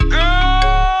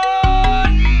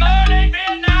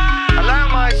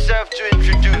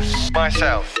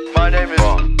yourself. My name is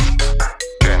Bond.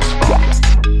 James Bond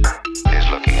is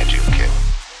looking at you, kid.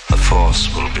 The Force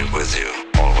will be with you,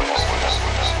 always.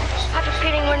 I have a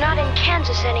feeling we're not in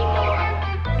Kansas anymore.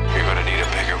 You're gonna need a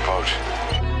bigger boat.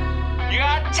 You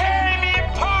are tearing me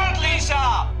apart,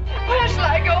 Lisa! Where shall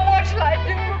I go? What shall I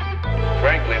do?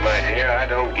 Frankly, my dear, I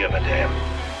don't give a damn.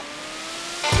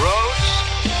 Roads.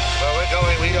 Where we're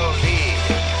going, we don't need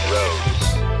roads.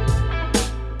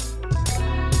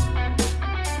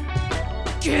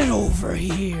 Get over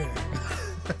here.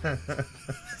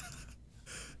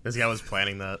 This guy was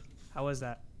planning that. How was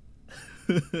that?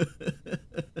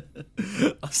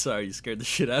 I'm sorry, you scared the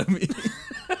shit out of me.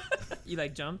 You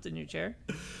like jumped in your chair?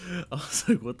 I was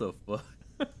like, what the fuck?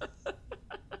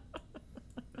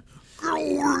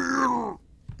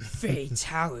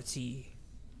 Fatality.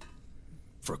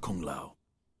 For Kung Lao.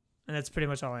 And that's pretty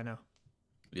much all I know.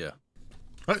 Yeah.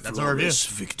 That's our review.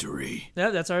 Victory.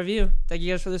 Yeah, that's our review. Thank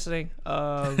you guys for listening.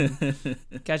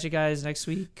 Catch you guys next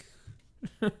week.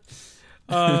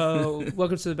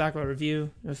 Welcome to the Backlot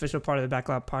Review, an official part of the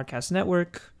Backlot Podcast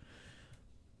Network.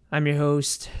 I'm your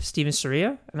host, Steven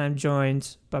Soria, and I'm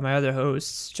joined by my other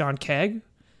hosts, John Keg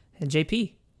and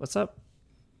JP. What's up?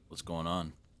 What's going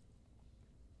on?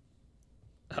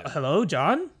 Hello,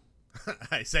 John?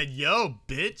 I said, yo,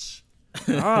 bitch.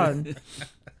 John.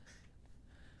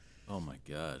 Oh my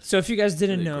god. So if you guys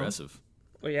didn't Really know... aggressive.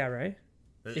 Well, yeah, right?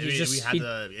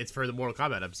 It's for the Mortal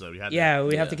Kombat episode. We had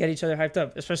We have to get each other hyped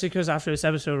up, especially because after this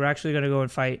episode, we're actually going to go and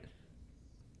fight.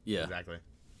 Yeah. Exactly.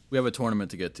 We have a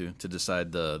tournament to get to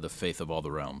decide the fate of all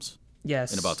the realms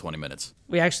Yes. in about 20 minutes.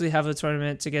 We actually have a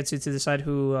tournament to get to decide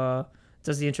who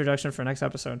does the introduction for next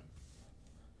episode,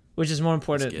 which is more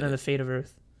important than the fate of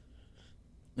Earth.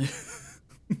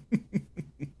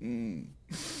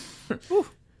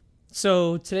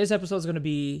 So today's episode is going to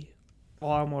be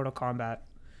all Mortal Kombat.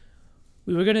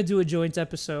 We were going to do a joint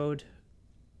episode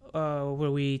where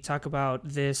we talk about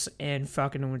this and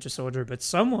Falcon and Winter Soldier, but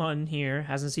someone here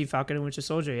hasn't seen Falcon and Winter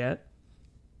Soldier yet.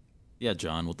 Yeah,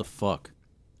 John, what the fuck?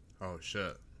 Oh,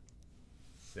 shit.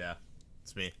 Yeah,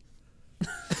 it's me.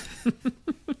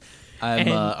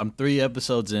 I'm 3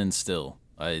 episodes in still.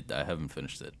 I haven't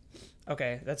finished it.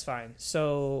 Okay, that's fine.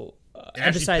 So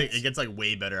It gets like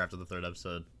way better after the 3rd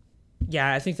episode.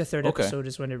 yeah, I think the 3rd episode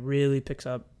is when it really picks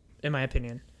up, in my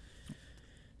opinion.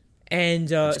 And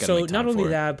so not only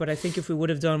that, but I think if we would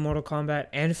have done Mortal Kombat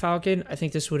and Falcon, I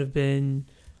think this would have been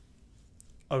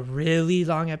a really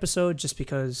long episode just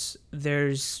because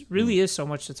there's really is so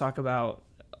much to talk about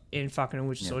in Falcon and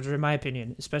Winter Soldier, in my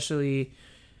opinion, especially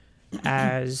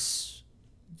as,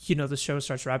 the show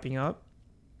starts wrapping up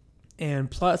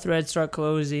and plot threads start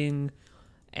closing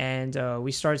and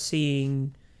we start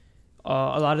seeing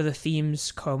a lot of the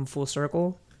themes come full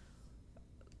circle.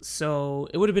 So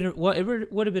it would have been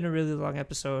a really long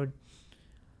episode.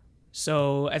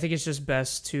 So I think it's just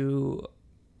best to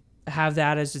have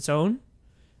that as its own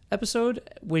episode,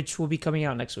 which will be coming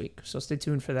out next week. So stay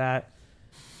tuned for that.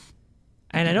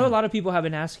 And I know a lot of people have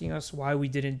been asking us why we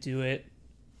didn't do it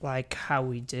like how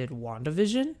we did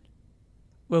WandaVision,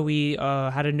 where we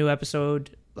had a new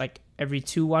episode like every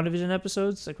 2 WandaVision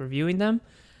episodes, like reviewing them.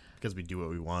 Because we do what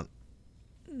we want.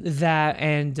 That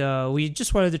and we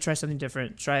just wanted to try something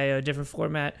different, try a different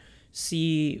format,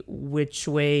 see which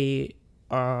way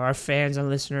our fans and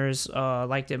listeners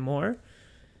liked it more,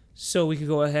 so we could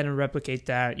go ahead and replicate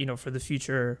that, for the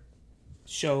future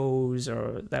shows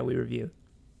or that we review.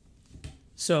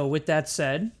 So with that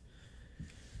said,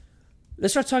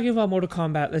 let's start talking about Mortal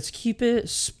Kombat. Let's keep it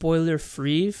spoiler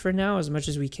free for now as much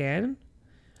as we can.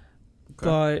 Okay.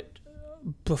 But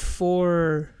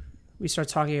before we start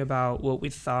talking about what we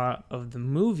thought of the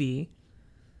movie,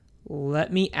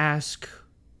 let me ask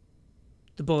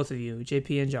the both of you,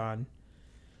 JP and John,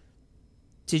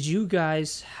 did you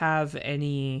guys have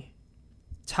any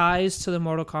ties to the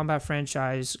Mortal Kombat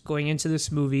franchise going into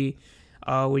this movie?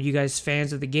 Were you guys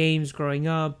fans of the games growing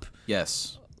up?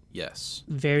 Yes.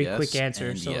 Very quick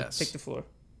answer, so take the floor.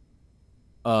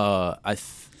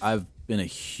 I've been a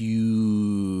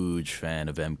huge fan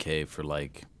of MK for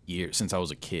like years, since I was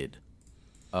a kid.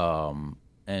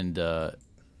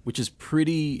 Which is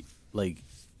pretty like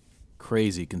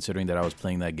crazy considering that I was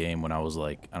playing that game when I was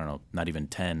like, I don't know, not even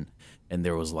 10, and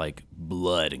there was like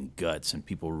blood and guts and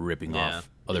people ripping off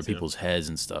other people's heads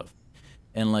and stuff.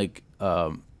 And like,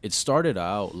 it started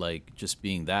out like just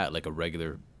being that, like a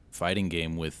regular fighting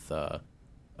game with,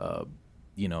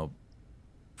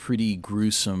 pretty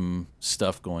gruesome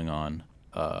stuff going on.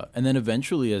 And then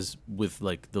eventually, as with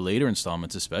like the later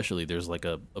installments especially, there's like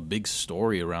a big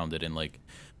story around it and like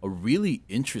a really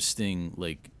interesting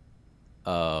like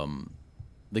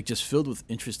like just filled with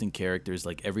interesting characters.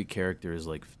 Like every character is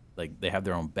like they have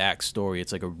their own backstory.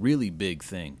 It's like a really big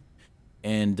thing.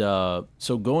 And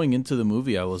so going into the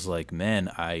movie, I was like, man,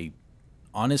 I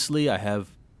have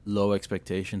low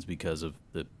expectations because of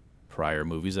the prior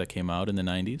movies that came out in the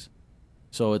 90s.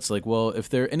 So it's like, well, if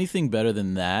they're anything better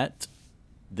than that,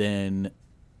 then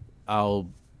I'll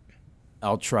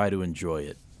try to enjoy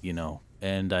it, you know.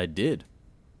 And I did.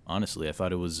 Honestly, I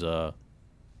thought it was I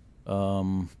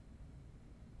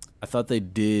thought they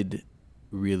did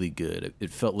really good. It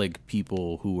felt like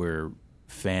people who were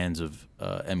fans of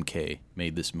MK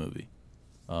made this movie.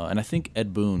 And I think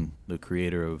Ed Boon, the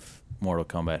creator of Mortal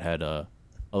Kombat, had a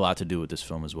lot to do with this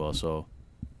film as well. So,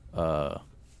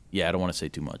 yeah, I don't want to say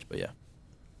too much, but yeah.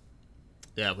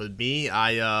 Yeah, with me,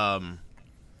 I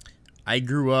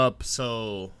grew up,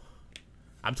 so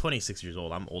I'm 26 years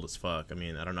old. I'm old as fuck. I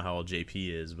mean, I don't know how old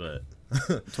JP is, but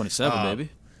 27, baby.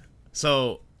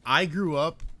 So I grew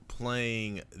up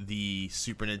playing the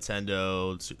Super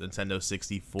Nintendo, Nintendo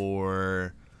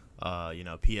 64,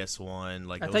 PS1.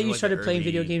 Like I thought you started playing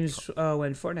video games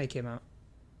when Fortnite came out.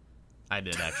 I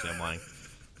did, actually. I'm lying.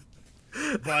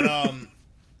 But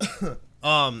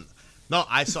no,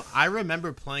 I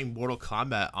remember playing Mortal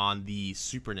Kombat on the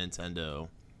Super Nintendo,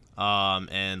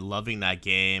 and loving that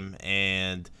game.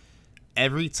 And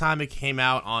every time it came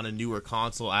out on a newer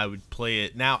console, I would play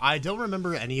it. Now, I don't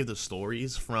remember any of the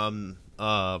stories from,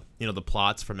 the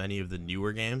plots from any of the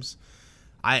newer games.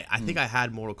 I think I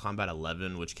had Mortal Kombat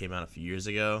 11, which came out a few years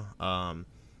ago. I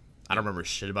don't remember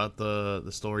shit about the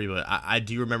story, but I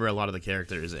do remember a lot of the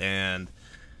characters. And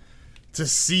to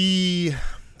see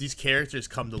these characters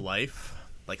come to life,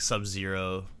 like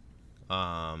Sub-Zero,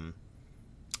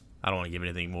 I don't want to give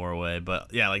anything more away,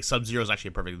 but yeah, like Sub-Zero is actually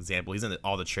a perfect example. He's in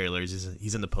all the trailers.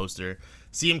 He's in the poster.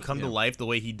 See him come to life the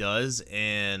way he does,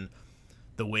 and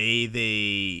the way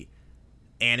they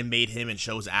animate him and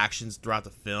show his actions throughout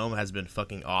the film has been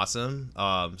fucking awesome.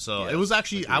 It was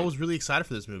actually, I was really excited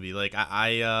for this movie. Like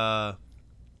I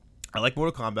like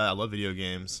Mortal Kombat. I love video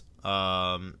games.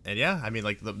 And yeah, I mean,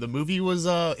 like the movie was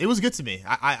it was good to me.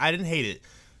 I didn't hate it.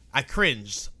 I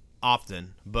cringed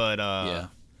often, but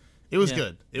it was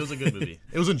good. It was a good movie.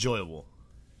 It was enjoyable.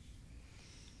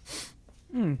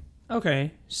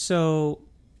 Okay, so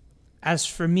as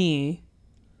for me,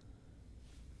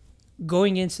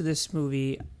 going into this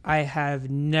movie, I have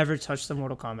never touched the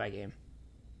Mortal Kombat game.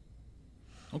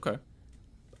 Okay.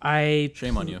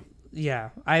 Shame on you. Yeah,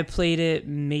 I played it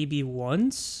maybe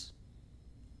once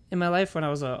in my life when I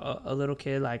was a little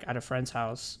kid, like at a friend's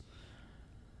house.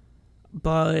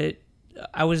 But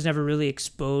I was never really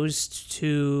exposed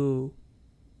to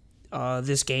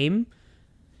this game.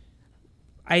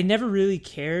 I never really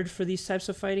cared for these types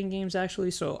of fighting games,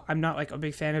 actually, so I'm not like a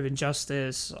big fan of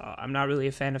Injustice. I'm not really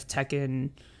a fan of Tekken.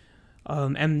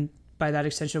 And by that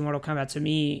extension, Mortal Kombat, to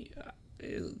me,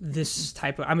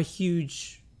 I'm a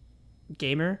huge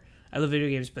gamer. I love video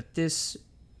games, but this,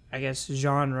 I guess,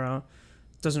 genre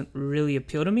doesn't really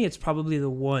appeal to me. It's probably the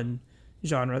one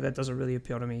genre that doesn't really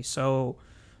appeal to me. So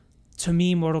to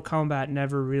me, Mortal Kombat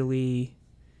never really,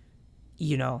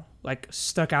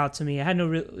 stuck out to me. I had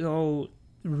no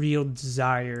real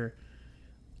desire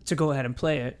to go ahead and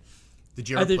play it. Did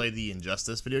you ever play the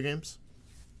Injustice video games?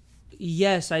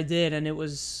 Yes, I did, and it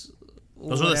was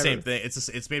those were the same thing.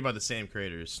 It's made by the same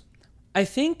creators. I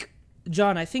think,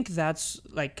 John, that's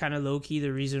like kind of low-key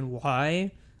the reason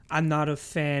why I'm not a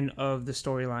fan of the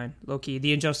storyline, low-key,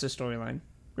 the Injustice storyline.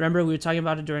 Remember we were talking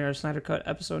about it during our Snyder Cut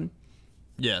episode?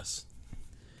 Yes.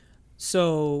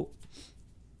 So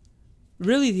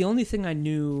really the only thing I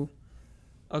knew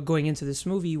going into this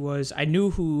movie was I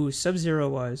knew who Sub-Zero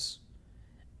was,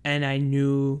 and I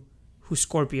knew who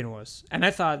Scorpion was. And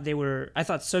I thought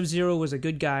Sub-Zero was a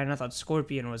good guy, and I thought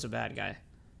Scorpion was a bad guy.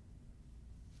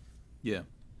 Yeah.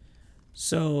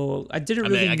 So I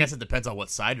didn't I guess it depends on what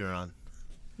side you're on.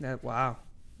 Wow,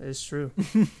 that is true.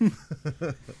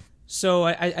 So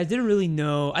I didn't really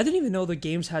know. I didn't even know the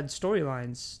games had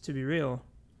storylines, to be real.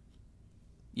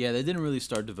 Yeah, they didn't really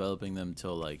start developing them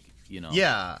till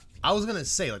Yeah, I was gonna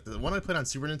say, like, the one I played on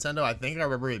Super Nintendo, I think I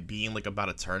remember it being like about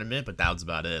a tournament, but that was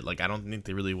about it. Like, I don't think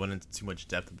they really went into too much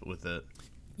depth with it.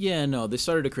 Yeah, no, they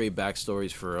started to create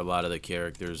backstories for a lot of the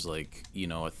characters. Like,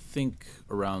 I think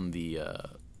around the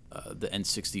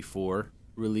N64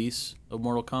 release of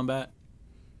Mortal Kombat,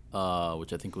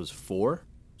 which I think was 4. It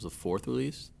was the 4th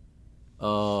release.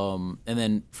 And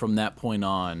then from that point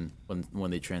on, when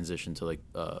they transitioned to like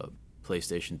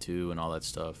PlayStation 2 and all that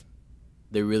stuff,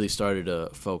 they really started to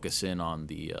focus in on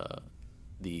the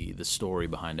story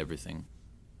behind everything.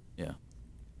 Yeah.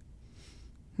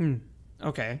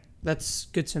 Okay, that's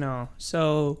good to know.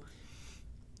 So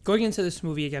going into this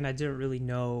movie again, I didn't really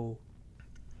know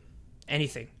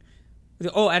anything.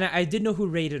 Oh, and I did know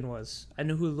who Raiden was. I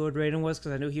knew who Lord Raiden was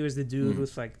because I knew he was the dude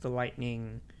with like the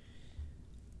lightning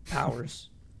powers.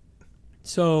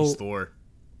 So He's Thor.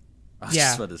 I was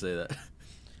just about to say that.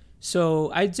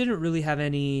 So I didn't really have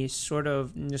any sort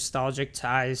of nostalgic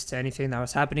ties to anything that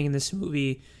was happening in this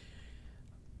movie.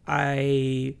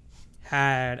 I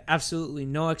had absolutely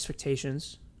no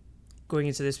expectations going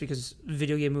into this because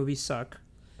video game movies suck.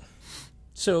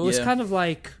 So it was kind of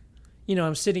like, you know,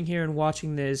 I'm sitting here and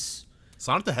watching this.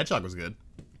 Sonic the Hedgehog was good.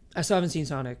 I still haven't seen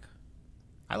Sonic.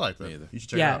 I liked it. You should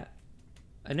check it out.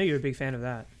 I know you're a big fan of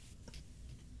that.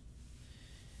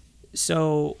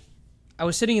 So I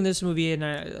was sitting in this movie and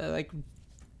I like,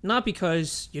 not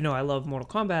because, you know, I love Mortal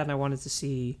Kombat and I wanted to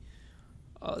see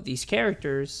these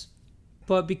characters,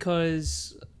 but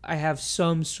because I have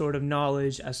some sort of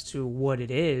knowledge as to what it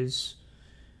is.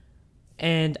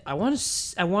 And I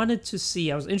was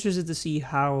interested to see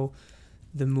how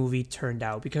the movie turned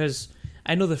out because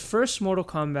I know the first Mortal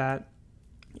Kombat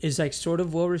is like sort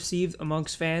of well received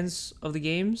amongst fans of the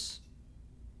games.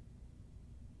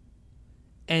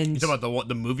 And you talking about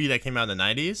the movie that came out in the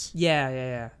 90s?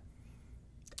 Yeah.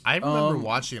 I remember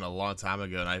watching it a long time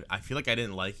ago, and I feel like I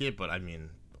didn't like it, but I mean,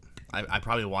 I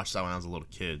probably watched that when I was a little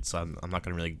kid, so I'm not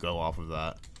going to really go off of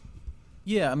that.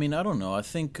 Yeah, I mean, I don't know. I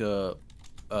think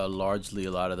largely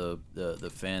a lot of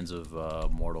the fans of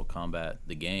Mortal Kombat,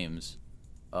 the games,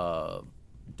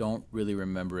 don't really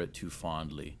remember it too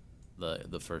fondly,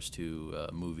 the first two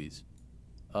movies.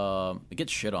 It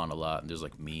gets shit on a lot, and there's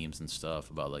like memes and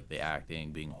stuff about like the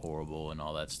acting being horrible and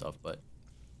all that stuff, but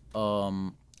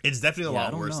it's definitely a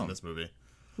lot worse than this movie.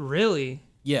 Really?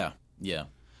 Yeah.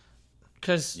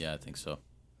 Cause I think so.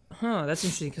 That's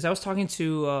interesting. Because I was talking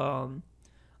to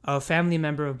a family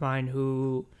member of mine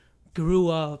who grew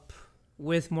up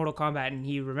with Mortal Kombat, and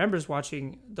he remembers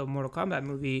watching the Mortal Kombat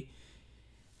movie,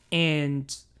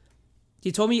 and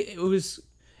he told me it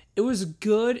was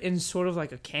good in sort of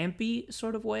like a campy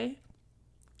sort of way.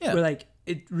 Yeah. Where like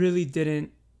it really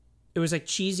didn't. It was like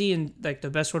cheesy in like the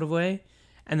best sort of way,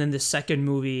 and then the second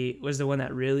movie was the one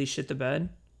that really shit the bed.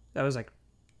 That was like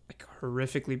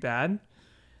horrifically bad.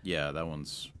 Yeah, that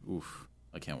one's oof.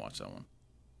 I can't watch that one.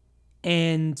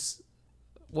 And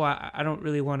well, I don't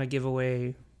really want to give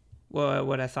away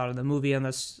what I thought of the movie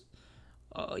unless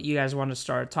you guys want to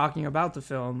start talking about the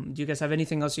film. Do you guys have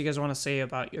anything else you guys want to say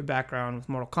about your background with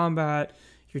Mortal Kombat,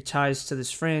 your ties to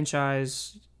this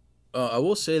franchise? I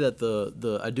will say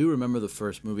that I do remember the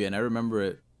first movie, and I remember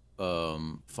it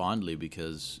fondly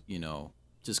because, you know,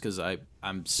 just because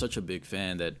I'm such a big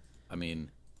fan that, I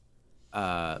mean,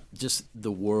 just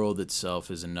the world itself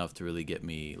is enough to really get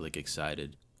me like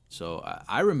excited. So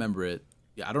I remember it.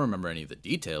 Yeah, I don't remember any of the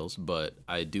details, but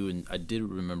I did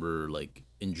remember like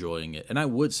enjoying it, and I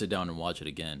would sit down and watch it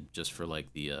again just for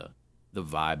like the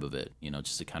vibe of it, you know,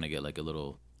 just to kind of get like a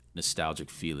little nostalgic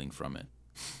feeling from it.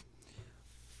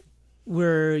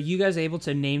 Were you guys able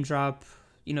to name drop,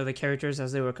 you know, the characters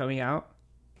as they were coming out?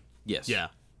 Yes. Yeah.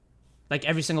 Like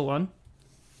every single one?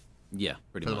 Yeah,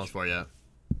 pretty much. For the most part, yeah.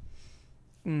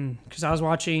 Because I was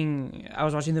watching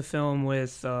the film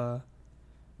with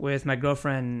my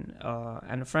girlfriend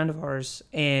and a friend of ours,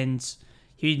 and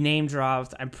he name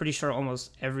dropped, I'm pretty sure,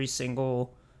 almost every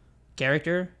single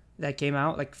character that came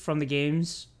out, like from the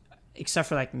games, except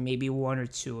for like maybe one or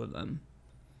two of them.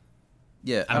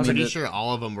 Yeah, I'm pretty sure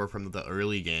all of them were from the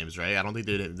early games, right? I don't think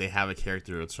they have a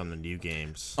character that's from the new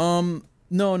games.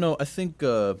 No, I think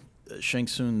Shang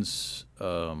Tsung's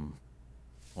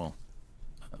well,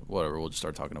 whatever, we'll just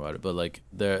start talking about it. But like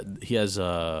he has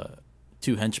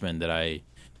two henchmen that I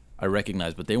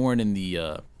recognize, but they weren't in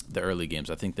the early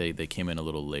games. I think they came in a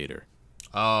little later.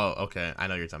 Oh, okay. I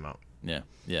know what you're talking about.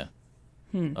 Yeah.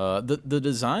 The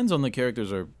designs on the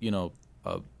characters are, you know,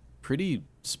 pretty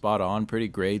spot on, pretty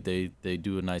great. They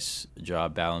do a nice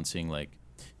job balancing, like,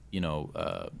 you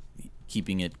know,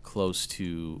 keeping it close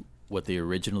to what they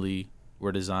originally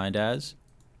were designed as,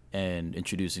 and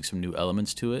introducing some new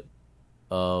elements to it.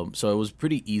 So it was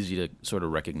pretty easy to sort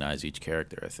of recognize each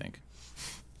character, I think.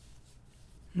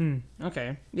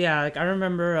 Okay. Yeah, like I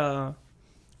remember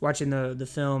watching the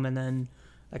film, and then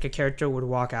like a character would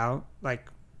walk out. Like,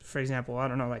 for example, I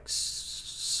don't know, like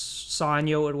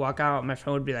Sonya would walk out. My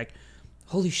friend would be like,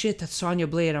 "Holy shit, that's Sonya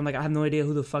Blade." I'm like, I have no idea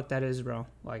who the fuck that is, bro.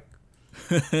 Like,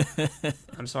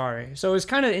 I'm sorry. So it's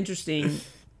kind of interesting,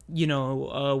 you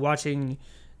know, watching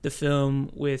the film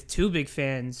with two big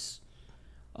fans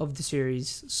of the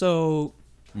series. So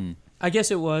I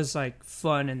guess it was like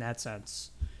fun in that sense.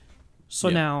 So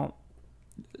now,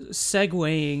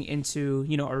 segueing into,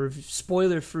 you know, our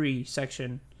spoiler-free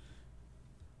section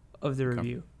of the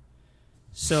review.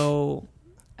 So,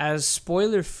 as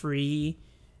spoiler free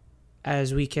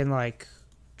as we can like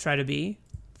try to be,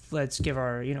 let's give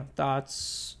our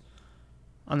thoughts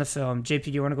on the film. JP,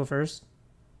 do you want to go first?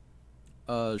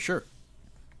 Sure.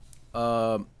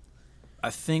 I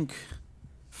think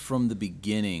from the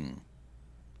beginning,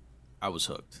 I was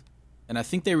hooked, and I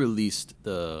think they released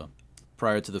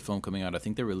prior to the film coming out. I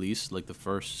think they released like the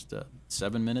first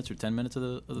 7 minutes or 10 minutes of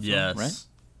the film, right?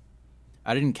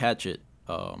 I didn't catch it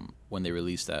when they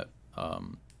released that.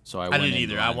 So I didn't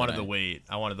either. I wanted to wait.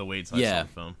 I wanted to wait till I saw the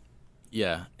film.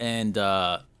 Yeah, and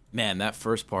man, that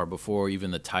first part before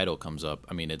even the title comes up,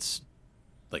 I mean, it's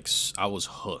like I was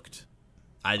hooked.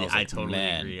 I totally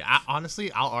agree.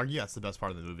 Honestly, I'll argue that's the best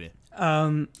part of the movie.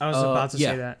 I was about to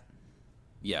say that.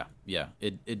 Yeah.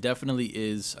 It definitely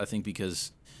is. I think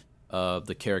because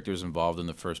the characters involved in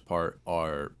the first part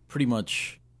are pretty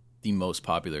much the most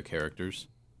popular characters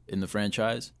in the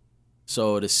franchise.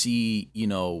 So to see,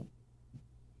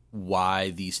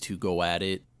 why these two go at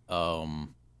it,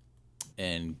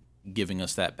 and giving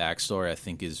us that backstory, I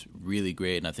think is really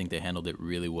great, and I think they handled it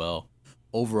really well.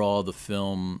 Overall, the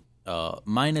film,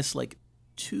 minus like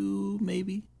two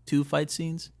fight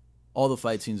scenes, all the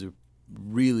fight scenes are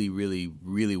really, really,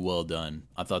 really well done.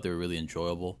 I thought they were really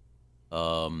enjoyable.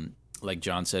 Like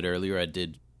John said earlier, I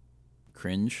did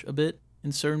cringe a bit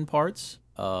in certain parts,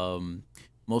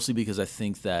 mostly because I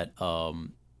think that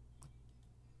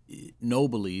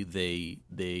nobly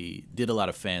they did a lot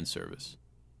of fan service.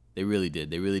 They really did.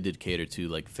 They really did cater to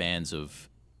like fans of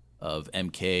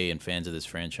MK and fans of this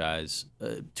franchise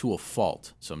to a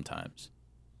fault sometimes.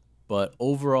 But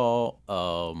overall,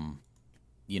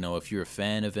 if you're a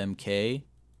fan of MK,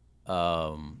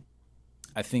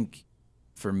 I think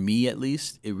for me at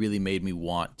least, it really made me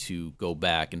want to go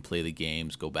back and play the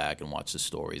games, go back and watch the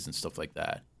stories and stuff like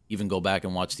that. Even go back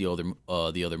and watch the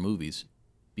other movies,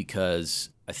 because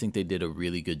I think they did a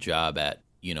really good job at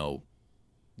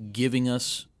giving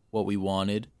us what we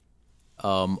wanted,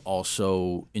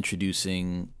 also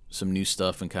introducing some new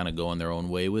stuff and kind of going their own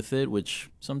way with it, which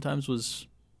sometimes was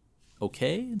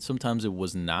okay and sometimes it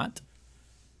was not.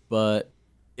 But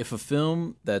if a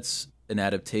film that's an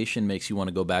adaptation makes you want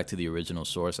to go back to the original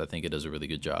source, I think it does a really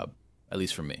good job, at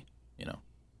least for me,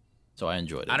 So I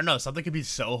enjoyed it. I don't know, something could be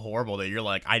so horrible that you're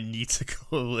like, I need to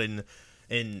go and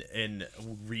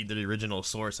read the original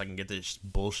source. I can get this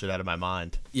bullshit out of my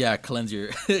mind. Yeah, cleanse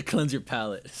your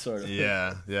palate, sort of.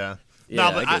 Yeah.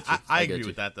 No, but I agree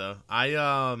with that though.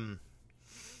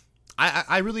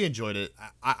 I really enjoyed it.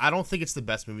 I don't think it's the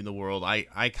best movie in the world.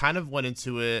 I kind of went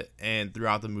into it, and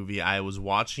throughout the movie, I was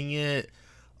watching it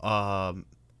the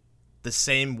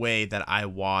same way that I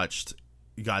watched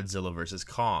Godzilla vs.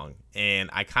 Kong, and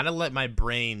I kind of let my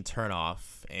brain turn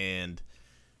off, and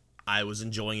I was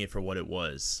enjoying it for what it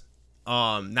was.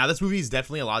 Now this movie is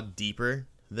definitely a lot deeper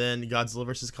than Godzilla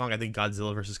vs. Kong. I think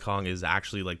Godzilla vs. Kong is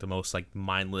actually like the most like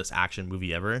mindless action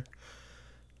movie ever.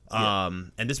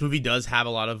 And this movie does have a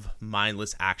lot of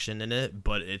mindless action in it,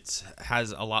 but it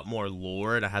has a lot more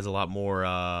lore. It has a lot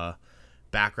more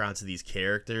background to these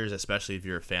characters, especially if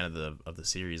you're a fan of the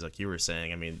series, like you were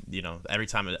saying. I mean, every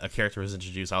time a character was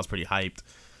introduced, I was pretty hyped.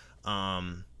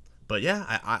 But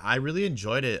yeah, I really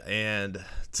enjoyed it, and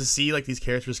to see like these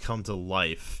characters come to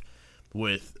life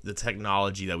with the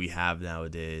technology that we have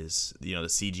nowadays, the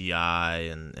CGI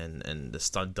and the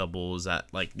stunt doubles, that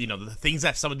like the things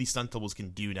that some of these stunt doubles can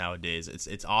do nowadays,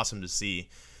 it's awesome to see.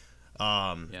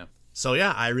 So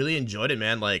yeah, I really enjoyed it,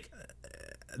 man. Like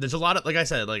there's a lot of, like I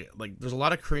said, like there's a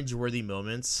lot of cringeworthy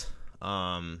moments.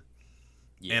 And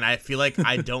I feel like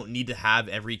I don't need to have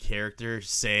every character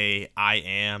say I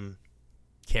am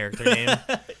character name.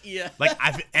 Like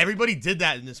everybody did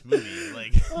that in this movie.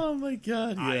 Like, oh my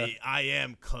god, yeah. I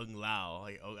am Kung Lao.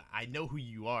 Like, oh, I know who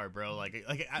you are, bro.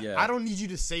 I don't need you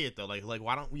to say it though. Like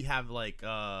why don't we have like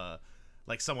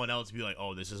someone else be like,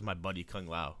 oh, this is my buddy Kung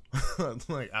Lao.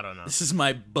 Like, I don't know. This is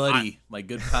my buddy, my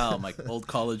good pal, my old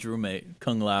college roommate,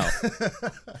 Kung Lao.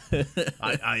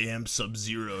 I am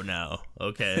Sub-Zero now.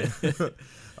 Okay.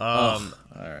 All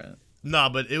right. No,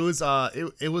 but it was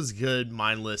it was good,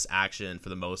 mindless action for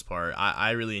the most part.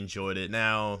 I really enjoyed it.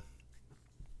 Now,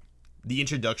 the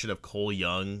introduction of Cole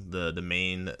Young, the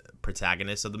main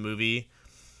protagonist of the movie,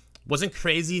 wasn't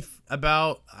crazy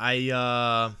about.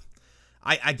 I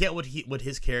get what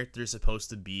his character is supposed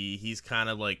to be. He's kind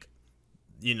of like,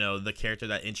 the character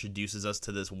that introduces us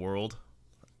to this world.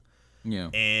 Yeah.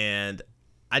 And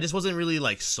I just wasn't really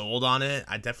like sold on it.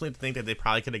 I definitely think that they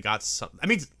probably could have got some. I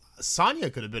mean, Sonya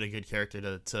could have been a good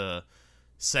character to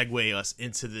segue us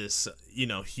into this,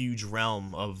 huge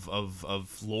realm of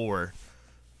lore.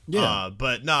 Yeah.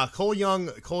 But nah, Cole Young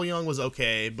was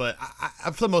okay, but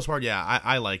I for the most part, yeah,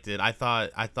 I liked it. I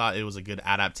thought it was a good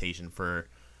adaptation for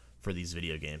these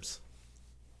video games.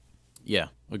 Yeah,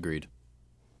 agreed.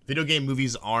 Video game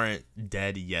movies aren't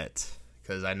dead yet,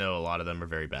 because I know a lot of them are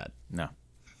very bad. No.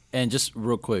 And just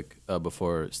real quick,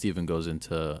 before Steven goes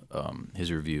into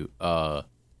his review,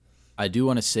 I do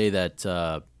want to say that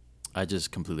I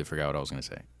just completely forgot what I was going to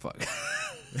say. Fuck.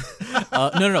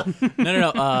 No.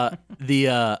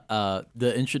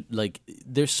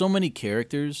 There's so many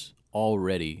characters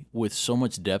already with so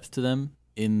much depth to them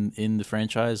in the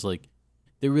franchise. Like,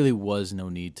 there really was no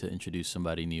need to introduce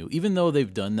somebody new, even though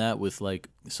they've done that with like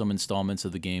some installments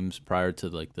of the games prior to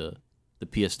like the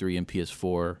PS3 and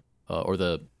PS4 or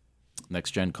the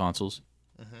next gen consoles.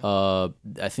 I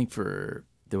think there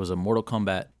was a Mortal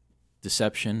Kombat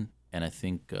Deception and I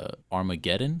think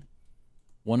Armageddon.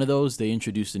 One of those, they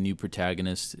introduced a new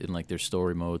protagonist in like their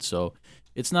story mode. So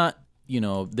it's not,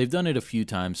 they've done it a few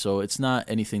times, so it's not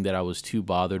anything that I was too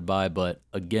bothered by. But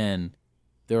again,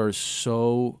 there are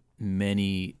so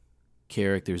many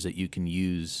characters that you can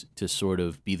use to sort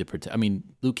of be the I mean,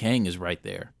 Liu Kang is right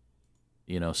there.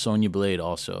 Sonya Blade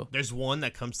also. There's one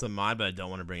that comes to mind, but I don't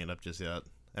want to bring it up just yet.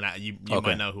 And you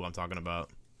might know who I'm talking about.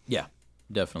 Yeah,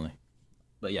 definitely.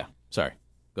 But yeah, sorry.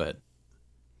 Go ahead.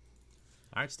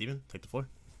 All right, Steven, take the floor.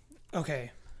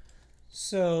 Okay.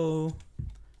 So,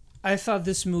 I thought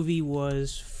this movie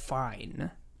was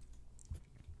fine.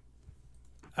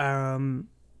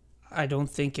 I don't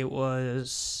think it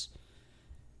was...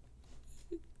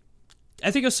 I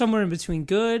think it was somewhere in between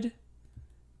good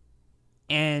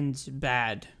and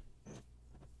bad.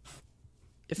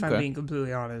 If I'm being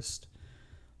completely honest.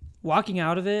 Walking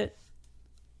out of it,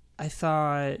 I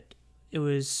thought it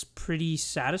was pretty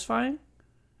satisfying.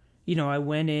 I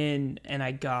went in and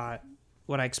I got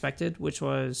what I expected, which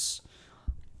was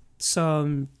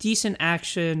some decent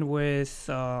action with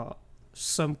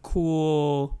some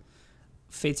cool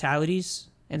fatalities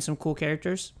and some cool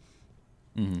characters.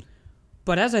 Mm-hmm.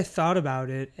 But as I thought about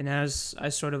it and as I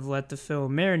sort of let the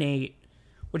film marinate,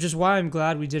 which is why I'm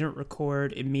glad we didn't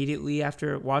record immediately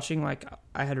after watching like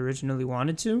I had originally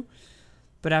wanted to,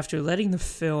 but after letting the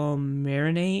film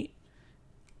marinate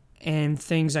and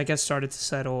things, I guess, started to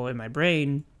settle in my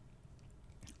brain,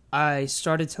 I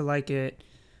started to like it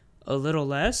a little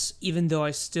less, even though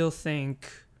I still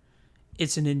think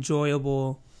it's an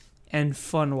enjoyable and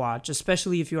fun watch,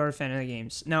 especially if you are a fan of the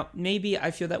games. Now, maybe I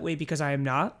feel that way because I am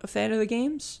not a fan of the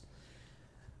games.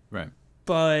 Right.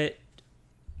 But,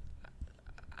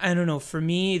 I don't know, for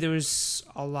me, there was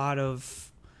a lot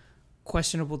of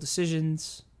questionable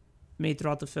decisions made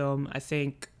throughout the film. I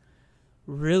think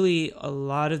really a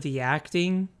lot of the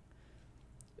acting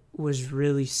was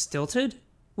really stilted,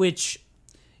 which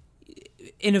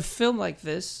in a film like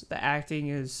this, the acting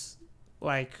is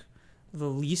like the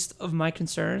least of my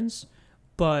concerns,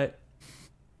 but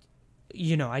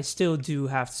I still do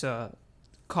have to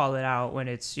call it out when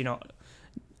it's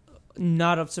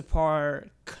not up to par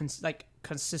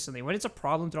consistently. When it's a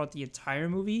problem throughout the entire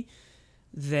movie,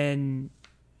 then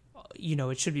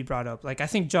it should be brought up. Like, I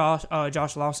think Josh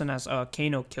Lawson as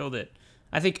Kano killed it.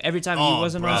 I think every time he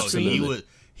wasn't on screen,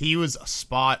 he was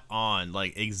spot on,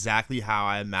 like exactly how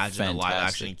I imagined a live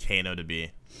action Kano to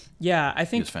be. Yeah, I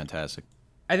think he was fantastic.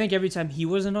 I think every time he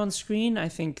wasn't on screen, I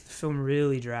think the film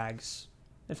really drags,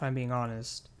 if I'm being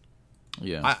honest.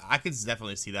 Yeah, I could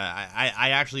definitely see that.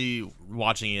 I actually,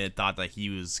 watching it, thought that he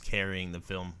was carrying the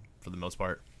film for the most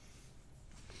part.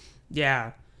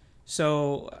 Yeah.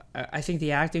 So I think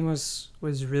the acting was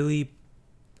really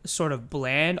sort of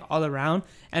bland all around.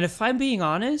 And if I'm being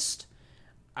honest,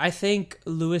 I think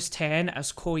Lewis Tan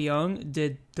as Cole Young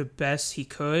did the best he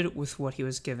could with what he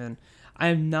was given.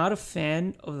 I'm not a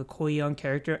fan of the Cole Young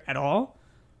character at all.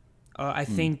 I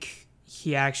think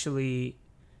he actually,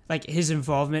 like, his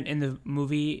involvement in the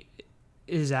movie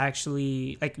is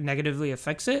actually, like, negatively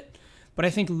affects it. But I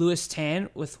think Lewis Tan,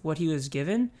 with what he was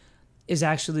given, is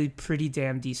actually pretty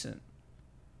damn decent.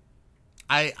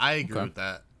 I agree with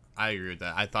that. I agree with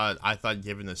that. I thought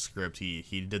given the script,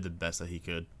 he did the best that he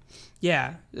could.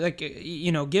 Yeah, like,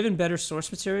 given better source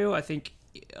material, I think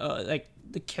like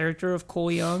the character of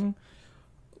Cole Young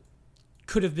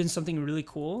could have been something really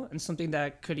cool and something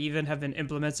that could even have been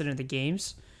implemented in the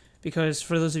games. Because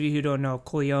for those of you who don't know,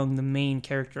 Cole Young, the main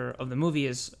character of the movie,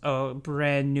 is a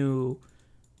brand new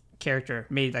character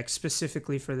made like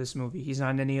specifically for this movie. He's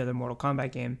not in any other Mortal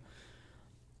Kombat game.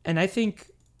 And I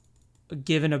think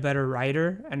given a better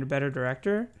writer and a better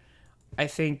director, I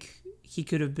think he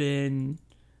could have been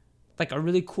like a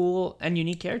really cool and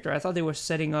unique character. I thought they were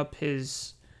setting up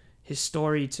his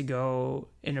story to go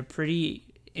in a pretty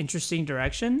interesting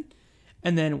direction.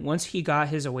 And then once he got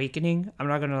his awakening, I'm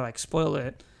not going to like spoil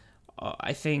it.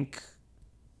 I think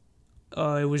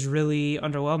it was really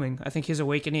underwhelming. I think his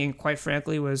awakening, quite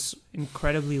frankly, was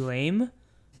incredibly lame.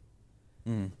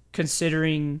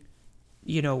 Considering,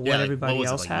 what everybody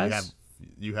else has.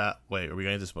 You have. Wait, are we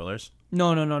going to do spoilers? No.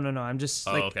 I'm just.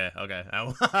 Okay.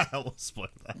 I won't spoil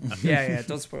that. yeah.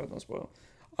 Don't spoil.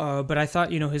 But I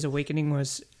thought, his awakening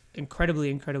was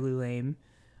incredibly lame.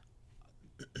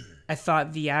 I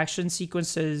thought the action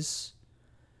sequences,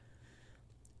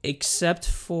 except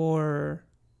for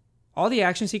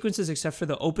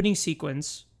the opening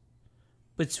sequence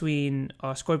between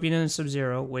Scorpion and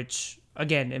Sub-Zero, which,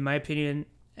 again, in my opinion,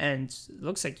 and it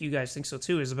looks like you guys think so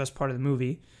too, is the best part of the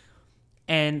movie.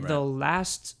 And the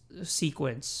last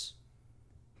sequence,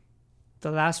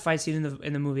 the last fight scene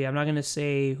in the movie, I'm not going to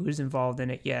say who's involved in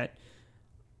it yet.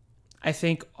 I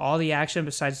think all the action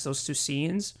besides those two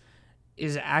scenes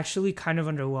is actually kind of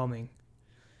underwhelming.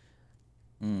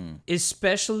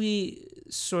 Especially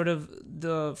sort of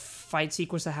the fight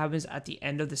sequence that happens at the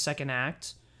end of the second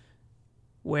act,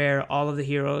 where all of the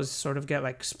heroes sort of get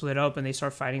like split up and they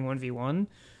start fighting 1v1.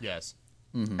 Yes.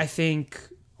 I think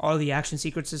all the action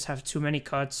sequences have too many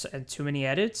cuts and too many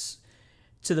edits,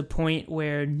 to the point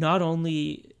where not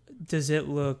only does it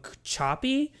look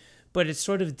choppy, but it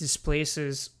sort of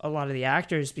displaces a lot of the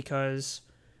actors, because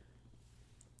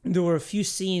there were a few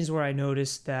scenes where I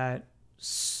noticed that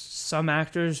some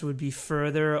actors would be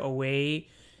further away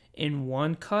in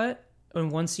one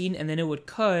scene, and then it would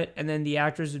cut, and then the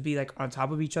actors would be like on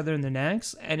top of each other in the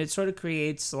next, and it sort of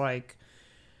creates like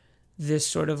this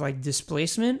sort of like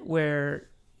displacement where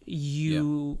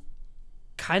you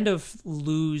kind of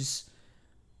lose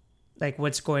like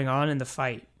what's going on in the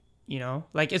fight,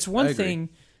 like it's one thing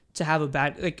to have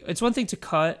it's one thing to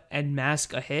cut and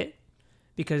mask a hit,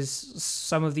 because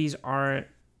some of these aren't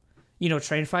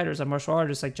trained fighters, like martial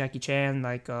artists, like Jackie Chan,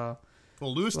 like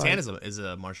Louis Tan is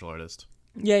a martial artist.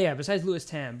 Yeah, besides Louis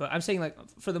Tan, but I'm saying like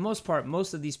for the most part,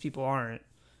 most of these people aren't,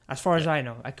 as far as I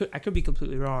know. I could be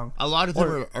completely wrong. A lot of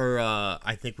them are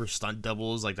I think were stunt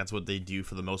doubles, like that's what they do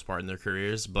for the most part in their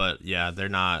careers, but yeah, they're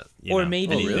not or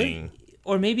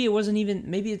maybe it wasn't even,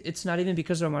 maybe it's not even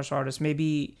because they're martial artists,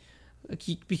 maybe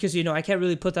because I can't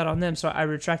really put that on them, so I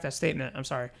retract that statement. I'm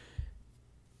sorry.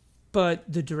 But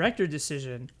the director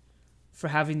decision for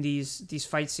having these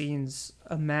fight scenes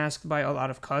masked by a lot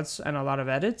of cuts and a lot of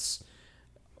edits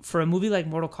for a movie like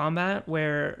Mortal Kombat,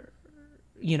 where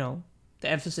the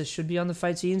emphasis should be on the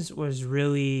fight scenes, was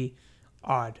really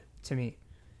odd to me.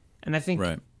 And I think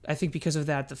because of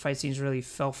that, the fight scenes really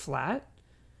fell flat.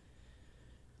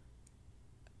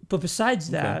 But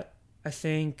besides that, I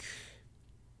think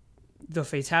the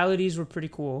fatalities were pretty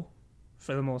cool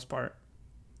for the most part.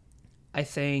 I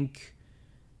think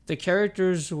the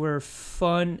characters were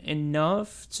fun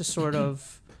enough to sort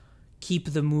of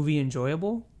keep the movie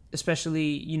enjoyable,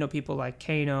 especially, people like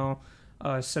Kano.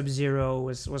 Sub-Zero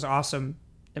was awesome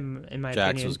in my opinion.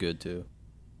 Jax was good too.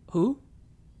 Who?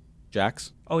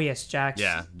 Jax? Oh yes, Jax.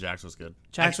 Yeah, Jax was good.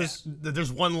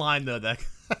 There's one line though that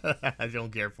I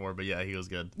don't care for, but yeah, he was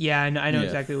good. Yeah, I know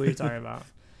exactly what you're talking about.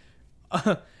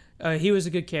 He was a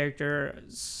good character.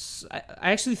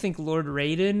 I actually think Lord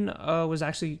Raiden was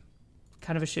actually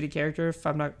kind of a shitty character, if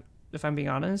I'm being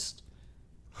honest.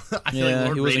 I feel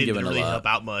like Lord Raiden didn't really help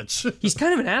out much. He's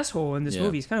kind of an asshole in this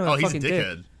movie. He's kind of a fucking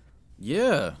dickhead. Dick.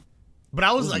 Yeah. But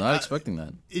I was like not expecting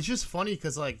that. It's just funny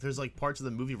because like there's like parts of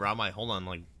the movie where I'm like, hold on,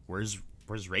 like where's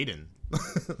Raiden?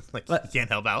 Like he can't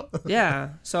help out. Yeah.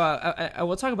 So I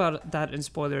will talk about that in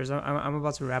spoilers. I'm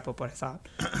about to wrap up what I thought.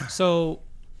 So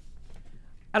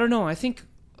I don't know. I think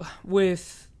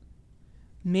with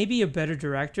maybe a better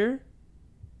director.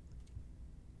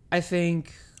 I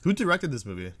think. Who directed this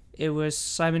movie? It was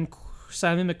Simon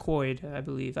McQuoid, I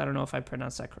believe. I don't know if I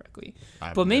pronounced that correctly.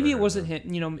 But maybe it wasn't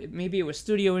him. Maybe it was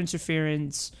studio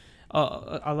interference.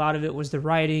 A lot of it was the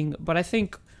writing. But I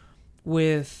think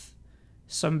with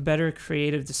some better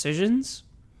creative decisions,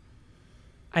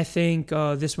 I think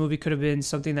this movie could have been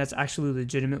something that's actually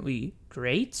legitimately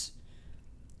great.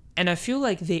 And I feel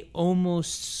like they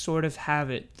almost sort of have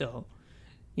it, though.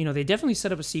 They definitely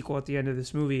set up a sequel at the end of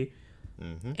this movie.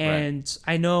 Mm-hmm, and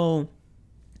I know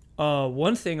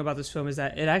one thing about this film is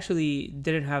that it actually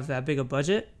didn't have that big a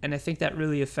budget, and I think that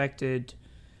really affected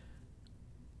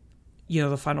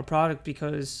the final product,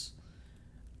 because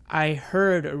I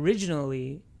heard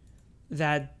originally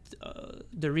that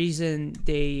the reason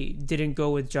they didn't go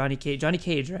with Johnny Cage,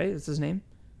 right? That's his name?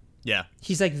 Yeah.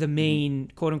 He's like the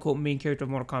main, quote-unquote, main character of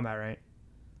Mortal Kombat, right?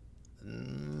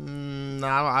 No,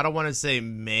 I don't want to say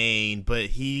main, but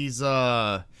he's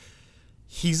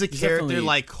He's a character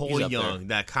like Cole Young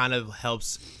that kind of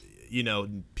helps,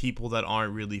 people that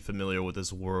aren't really familiar with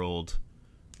this world,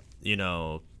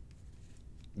 get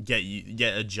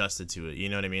adjusted to it. You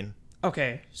know what I mean?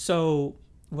 Okay, so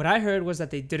what I heard was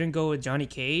that they didn't go with Johnny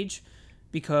Cage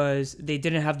because they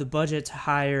didn't have the budget to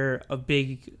hire a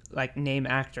big name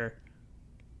actor.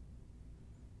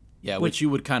 Yeah, which you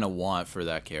would kind of want for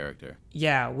that character.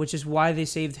 Yeah, which is why they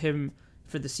saved him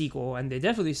for the sequel, and they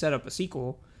definitely set up a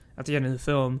sequel at the end of the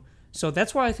film. So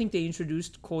that's why I think they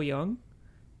introduced Cole Young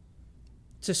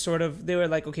to they were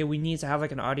like, okay, we need to have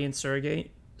an audience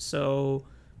surrogate,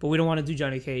 but we don't want to do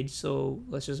Johnny Cage, so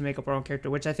let's just make up our own character,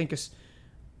 which I think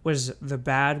was the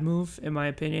bad move, in my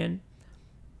opinion.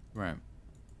 Right.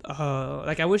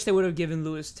 I wish they would have given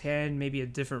Louis Tan maybe a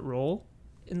different role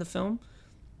in the film,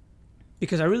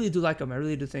 because I really do like him. I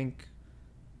really do think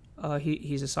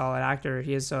he's a solid actor.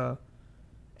 He is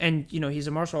and he's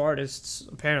a martial artist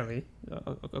apparently,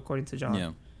 according to John.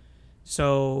 Yeah.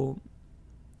 So,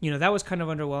 that was kind of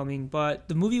underwhelming, but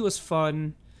the movie was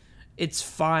fun. It's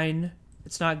fine.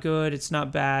 It's not good. It's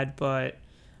not bad, but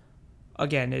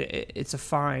again, it's a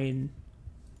fine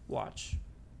watch.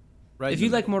 Right. If you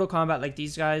like Mortal Kombat like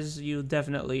these guys, you'll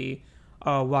definitely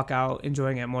walk out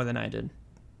enjoying it more than I did.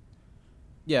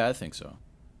 Yeah, I think so.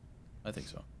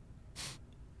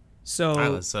 So all right,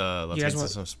 let's get into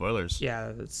some spoilers.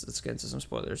 Yeah, let's get into some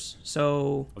spoilers.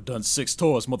 So I've done 6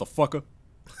 tours, motherfucker.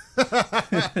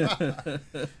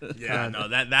 Yeah, no,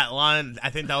 that line, I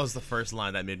think that was the first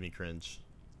line that made me cringe.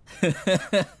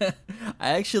 I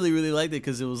actually really liked it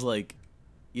because it was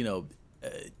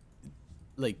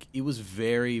it was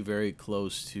very, very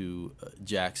close to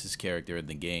Jax's character in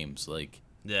the games.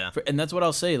 And that's what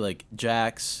I'll say.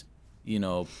 Jax,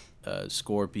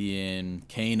 Scorpion,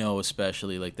 Kano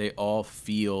especially, they all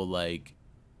feel like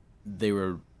they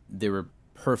were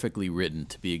perfectly written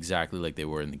to be exactly like they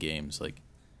were in the games.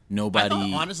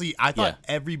 Nobody. I thought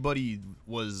everybody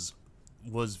was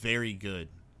very good.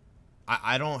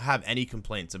 I don't have any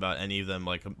complaints about any of them.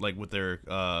 With their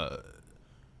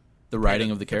the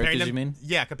writing of the characters, you mean?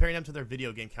 Yeah, comparing them to their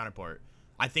video game counterpart.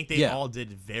 I think they all did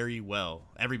very well.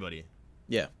 Everybody.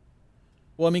 Yeah.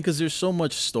 Well, I mean, because there's so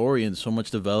much story and so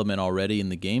much development already in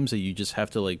the games that you just have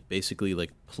to basically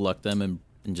pluck them and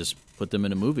just put them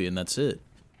in a movie, and that's it.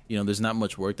 There's not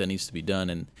much work that needs to be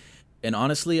done, and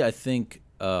honestly, I think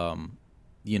going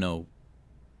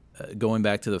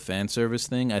back to the fan service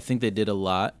thing, I think they did a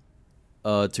lot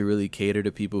to really cater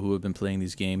to people who have been playing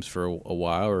these games for a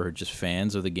while or are just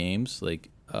fans of the games,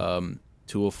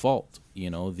 to a fault.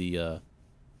 The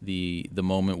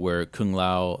moment where Kung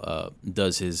Lao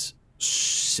does his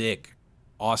sick,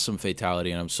 awesome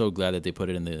fatality, and I'm so glad that they put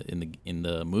it in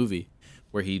the movie,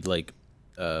 where he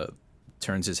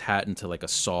turns his hat into a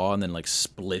saw and then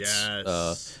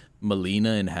splits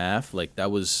Melina in half.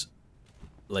 That was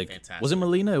fantastic. Was it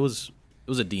Melina? It was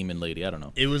a demon lady. I don't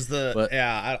know. It was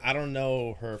I don't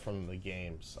know her from the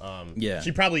games.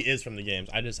 She probably is from the games.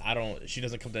 She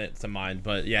doesn't come to mind.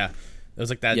 But yeah, it was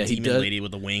that demon lady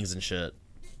with the wings and shit.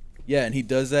 Yeah, and he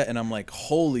does that, and I'm like,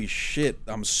 holy shit!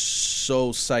 I'm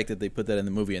so psyched that they put that in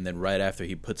the movie. And then right after,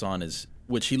 he puts on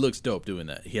which he looks dope doing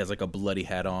that. He has a bloody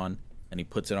hat on, and he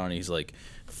puts it on, and he's like,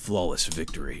 flawless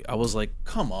victory. I was like,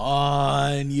 come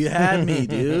on, you had me,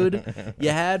 dude.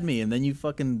 You had me, and then you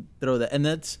fucking throw that, and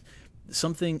that's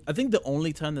something. I think the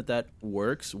only time that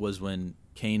works was when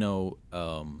Kano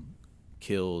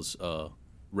kills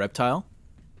Reptile.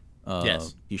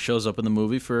 Yes, he shows up in the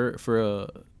movie for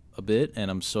a bit, and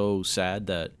I'm so sad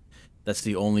that that's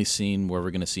the only scene where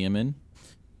we're gonna see him in.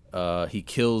 He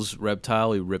kills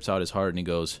Reptile, he rips out his heart, and he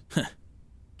goes,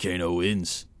 Kano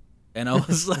wins. And I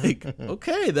was like,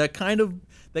 okay, that kind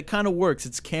of works.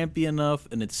 It's campy enough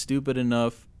and it's stupid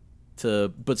enough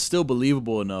but still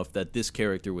believable enough that this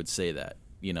character would say that,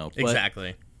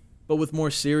 Exactly. But with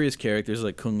more serious characters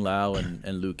like Kung Lao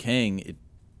and Liu Kang, it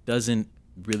doesn't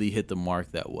really hit the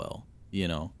mark that well,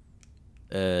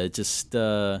 It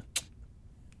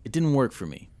didn't work for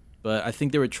me. But I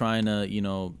think they were trying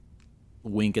to,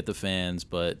 wink at the fans,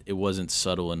 but it wasn't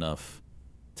subtle enough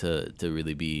to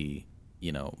really be,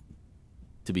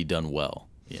 to be done well,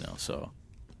 so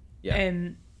yeah.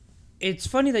 And it's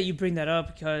funny that you bring that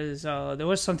up because there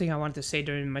was something I wanted to say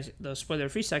during the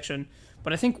spoiler-free section,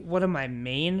 but I think one of my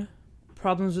main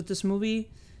problems with this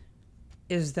movie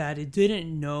is that it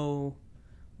didn't know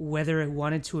whether it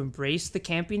wanted to embrace the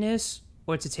campiness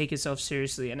or to take itself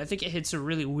seriously. And I think it hits a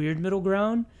really weird middle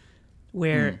ground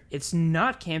where it's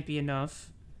not campy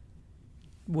enough,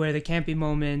 where the campy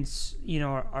moments,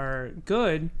 are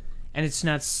good, and it's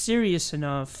not serious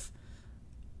enough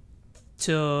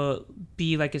to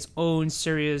be like its own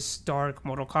serious, dark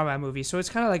Mortal Kombat movie. So it's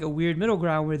kind of like a weird middle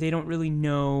ground where they don't really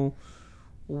know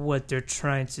what they're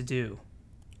trying to do.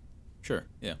 Sure,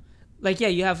 yeah. Like, yeah,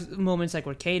 you have moments like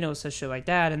where Kano says shit like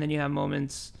that, and then you have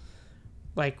moments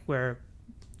like where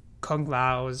Kung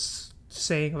Lao is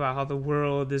saying about how the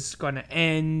world is going to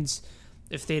end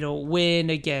if they don't win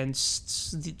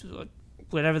against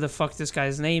whatever the fuck this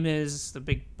guy's name is, the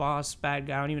big boss, bad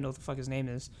guy. I don't even know what the fuck his name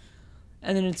is.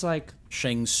 And then it's like...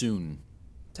 Shang Tsung.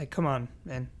 It's like, come on,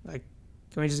 man. Like,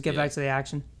 can we just get back to the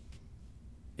action?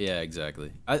 Yeah,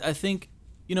 exactly. I think...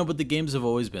 but the games have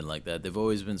always been like that. They've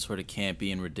always been sort of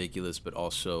campy and ridiculous, but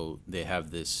also they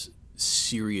have this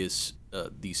serious,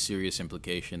 these serious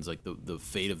implications. Like the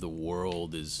fate of the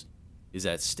world is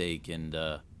at stake, and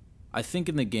I think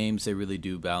in the games they really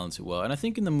do balance it well. And I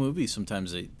think in the movies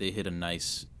sometimes they hit a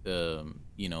nice,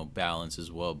 balance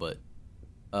as well. But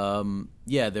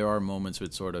there are moments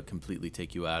that sort of completely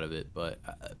take you out of it. But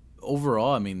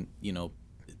overall, I mean,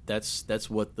 that's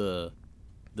what the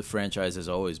franchise has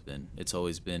always been. It's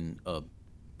always been a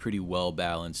pretty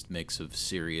well-balanced mix of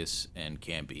serious and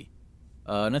campy.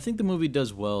 And I think the movie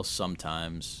does well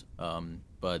sometimes,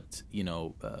 but,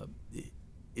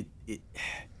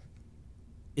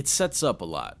 it sets up a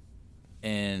lot.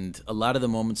 And a lot of the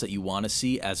moments that you want to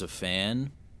see as a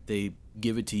fan, they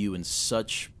give it to you in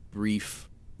such brief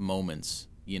moments,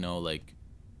 like,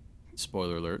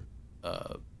 spoiler alert,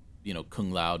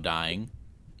 Kung Lao dying.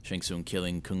 Shang Tsung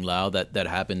killing Kung Lao, that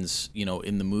happens,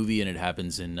 in the movie, and it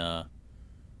happens in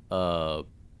the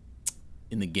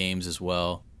games as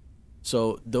well.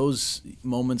 So those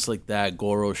moments like that,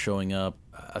 Goro showing up,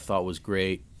 I thought was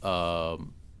great.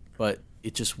 But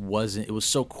it just wasn't. It was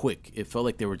so quick. It felt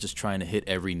like they were just trying to hit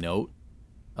every note,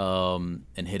 and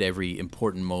hit every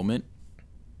important moment,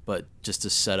 but just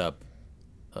to set up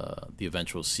the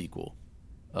eventual sequel,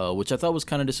 which I thought was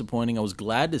kind of disappointing. I was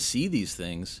glad to see these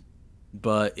things.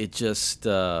 But it just,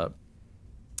 I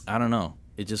don't know.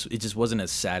 It just wasn't as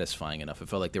satisfying enough. It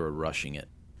felt like they were rushing it.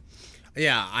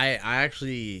 Yeah, I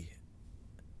actually,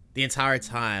 the entire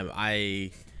time,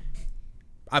 I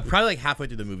probably like halfway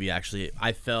through the movie, actually,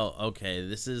 I felt, okay,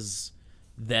 this is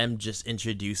them just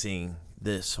introducing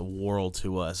this world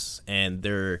to us. And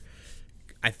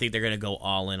I think they're going to go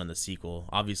all in on the sequel.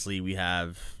 Obviously, we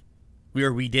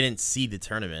didn't see the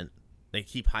tournament. They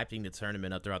keep hyping the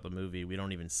tournament up throughout the movie. We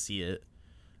don't even see it.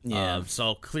 Yeah.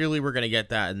 So clearly we're going to get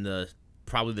that in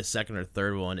probably the second or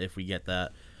third one if we get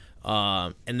that.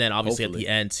 And then obviously Hopefully. At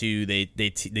the end too, they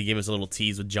give us a little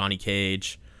tease with Johnny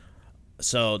Cage.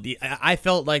 So I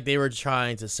felt like they were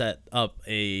trying to set up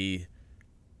a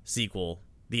sequel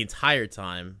the entire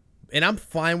time, and I'm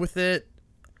fine with it.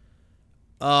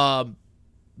 But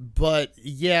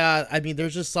yeah, I mean,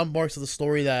 there's just some parts of the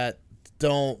story that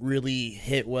don't really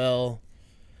hit well.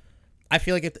 I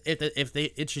feel like if they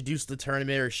introduced the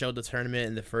tournament or showed the tournament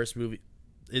in the first movie,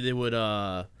 it would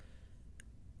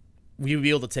we would be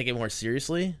able to take it more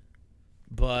seriously.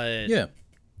 But yeah,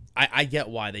 I get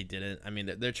why they didn't. I mean,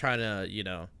 they're trying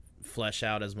to flesh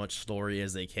out as much story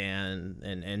as they can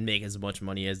and make as much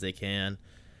money as they can.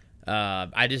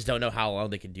 I just don't know how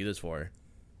long they can do this for.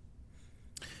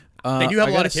 They do have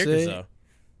a lot of characters though.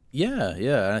 Yeah,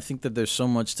 and I think that there's so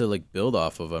much to build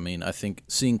off of. I mean, I think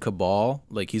seeing Cabal,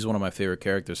 he's one of my favorite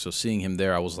characters. So seeing him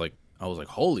there, I was like,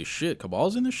 holy shit,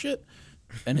 Cabal's in this shit,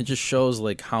 and it just shows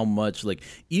how much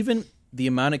even the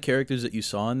amount of characters that you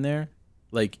saw in there,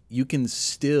 you can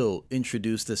still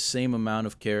introduce the same amount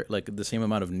of the same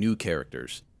amount of new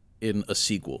characters in a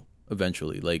sequel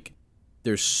eventually.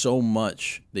 There's so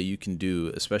much that you can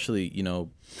do, especially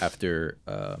after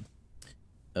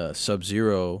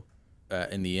Sub-Zero.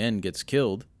 In the end gets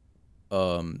killed,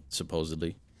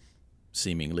 supposedly,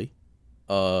 seemingly.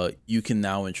 You can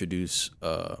now introduce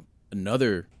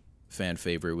another fan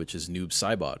favorite, which is Noob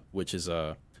Saibot, which is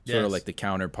sort of like the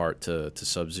counterpart to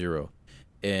Sub-Zero.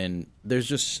 And there's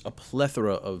just a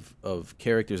plethora of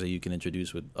characters that you can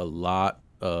introduce with a lot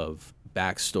of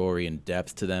backstory and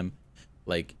depth to them.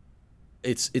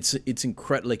 It's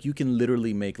incredible. You can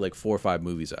literally make 4 or 5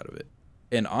 movies out of it.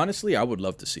 And honestly, I would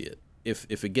love to see it. If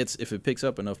it picks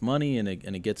up enough money and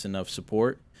it gets enough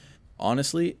support,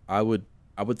 honestly, I would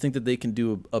think that they can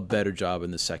do a better job in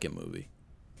the second movie.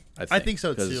 I think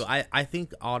so too. I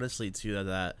think honestly too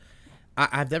that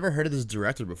I've never heard of this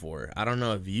director before. I don't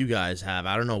know if you guys have.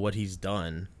 I don't know what he's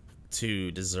done to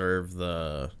deserve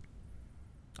a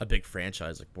big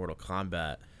franchise like Mortal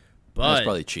Kombat. But that's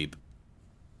probably cheap.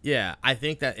 Yeah, I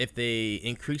think that if they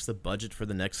increase the budget for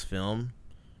the next film,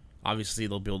 obviously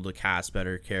they'll be able to cast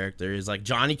better characters.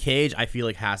 Johnny Cage, I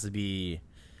feel has to be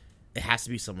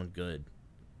someone good.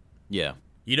 Yeah.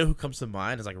 You know who comes to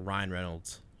mind is like Ryan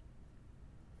Reynolds.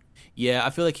 Yeah, I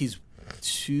feel like he's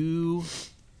too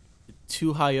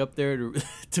high up there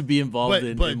to be involved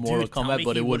in Mortal Kombat,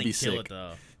 but it would be sick.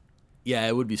 Yeah,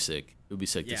 it would be sick. It would be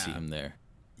sick to see him there.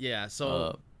 Yeah,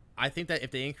 so I think that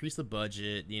if they increase the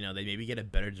budget, they maybe get a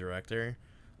better director.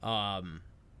 I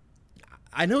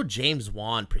know James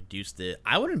Wan produced it.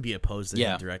 I wouldn't be opposed to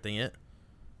him directing it.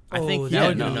 I think he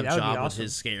did a good enough job with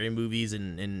his scary movies,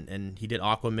 and he did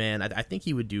Aquaman. I think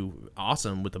he would do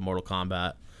awesome with the Mortal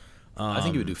Kombat. I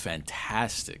think he would do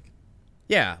fantastic.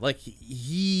 Yeah, like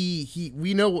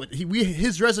we know what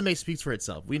his resume speaks for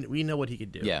itself. We know what he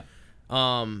could do. Yeah. But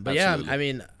absolutely. yeah, I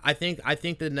mean, I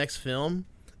think the next film,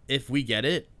 if we get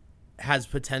it, has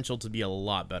potential to be a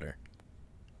lot better.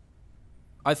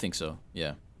 I think so.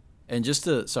 Yeah. And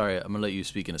sorry, I'm gonna let you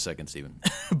speak in a second, Steven.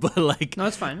 But like, no,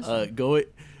 it's fine.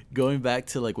 Going back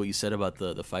to like what you said about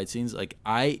the fight scenes, like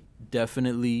I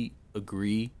definitely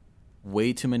agree.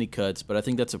 Way too many cuts, but I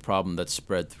think that's a problem that's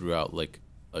spread throughout like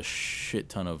a shit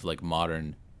ton of like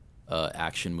modern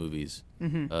action movies,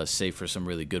 save for some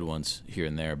really good ones here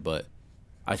and there. But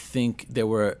I think there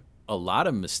were a lot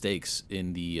of mistakes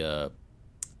in the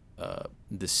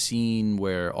scene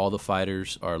where all the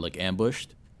fighters are like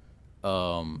ambushed.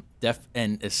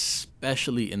 And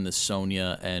especially in the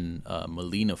Sonya and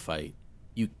Melina fight,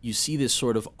 you see this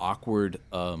sort of awkward,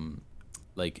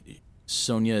 like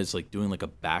Sonya is like doing like a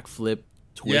backflip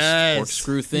twist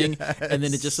corkscrew thing, and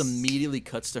then it just immediately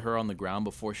cuts to her on the ground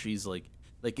before she's like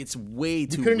it's way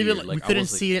too weird. We couldn't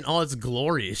see it in all its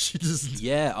glory. She just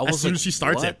as soon as she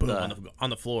starts it, boom, on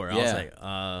the floor. I was like,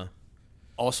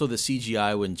 Also the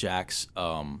CGI when Jax,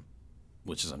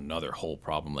 which is another whole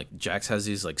problem. Like Jax has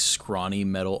these like scrawny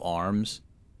metal arms.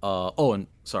 And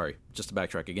sorry, just to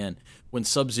backtrack again, when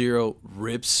Sub-Zero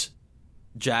rips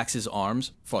Jax's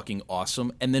arms, fucking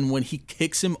awesome. And then when he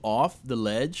kicks him off the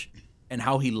ledge and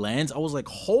how he lands, I was like,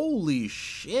 holy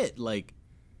shit. Like,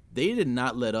 they did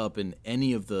not let up in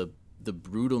any of the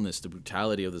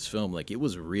brutality of this film. Like, it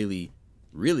was really,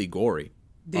 really gory.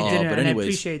 They didn't, but anyways, I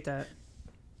appreciate that.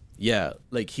 Yeah,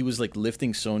 like, he was, like,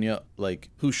 lifting Sonya, like,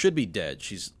 who should be dead.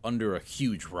 She's under a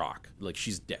huge rock. Like,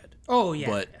 she's dead. Oh, yeah.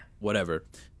 But whatever.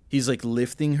 He's, like,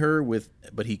 lifting her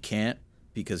but he can't.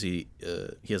 Because he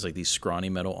has like these scrawny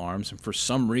metal arms, and for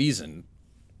some reason,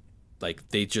 like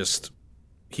he just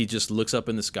looks up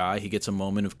in the sky. He gets a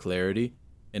moment of clarity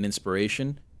and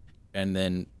inspiration, and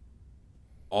then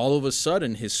all of a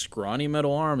sudden, his scrawny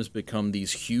metal arms become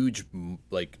these huge,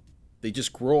 like they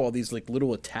just grow all these like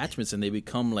little attachments, and they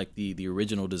become like the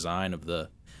original design of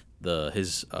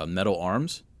his metal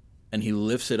arms, and he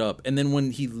lifts it up, and then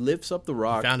when he lifts up the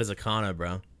rock, he found his Akana,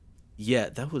 bro. Yeah,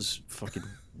 that was fucking.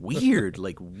 Weird,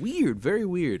 very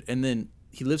weird. And then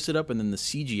he lifts it up, and then the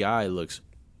CGI looks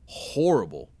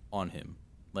horrible on him.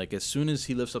 Like, as soon as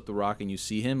he lifts up the rock and you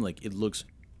see him, like, it looks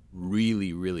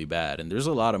really, really bad. And there's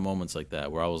a lot of moments like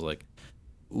that where I was like,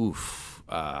 oof,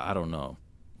 I don't know.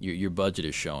 Your budget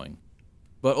is showing.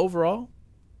 But overall,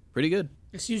 pretty good.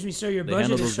 Excuse me, sir, your they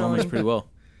budget is showing. Pretty well.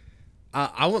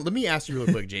 Let me ask you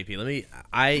real quick, JP.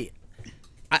 I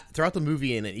throughout the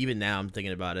movie and even now I'm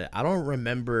thinking about it, I don't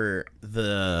remember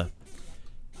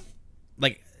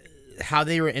how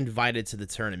they were invited to the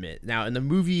tournament. Now in the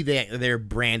movie they're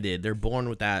branded. They're born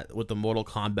with the Mortal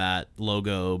Kombat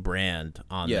logo brand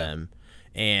on them.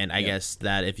 And I guess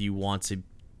that if you want to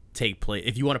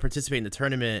participate in the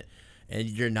tournament and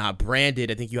you're not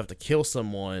branded, I think you have to kill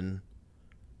someone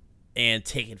and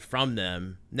take it from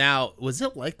them. Now, was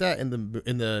it like that in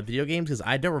the video games? Because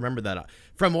I don't remember that.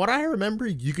 From what I remember,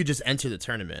 you could just enter the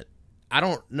tournament. I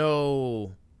don't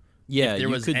know if there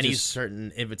was any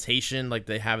certain invitation like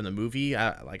they have in the movie.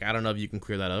 I don't know if you can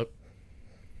clear that up.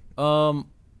 I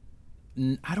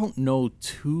don't know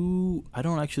I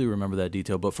don't actually remember that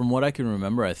detail, but from what I can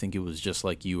remember, I think it was just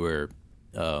like you were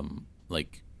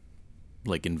like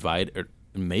invited,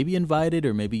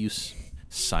 or maybe you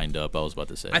signed up. I was about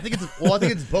to say. I think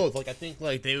it's both. Like I think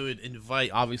like they would invite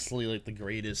obviously like the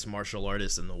greatest martial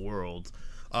artists in the world.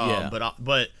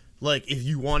 But like if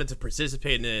you wanted to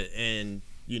participate in it and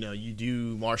you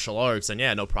do martial arts, then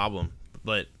yeah, no problem.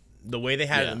 But the way they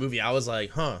had it in the movie, I was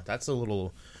like, that's a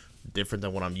little different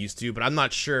than what I'm used to. But I'm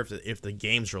not sure if the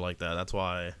games were like that. That's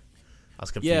why I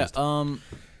was confused. Yeah.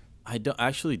 I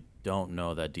don't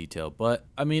know that detail, but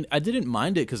I mean, I didn't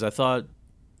mind it because I thought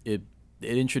it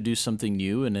introduced something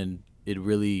new, and then it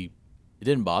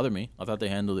didn't bother me. I thought they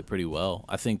handled it pretty well.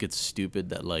 I think it's stupid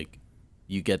that like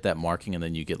you get that marking and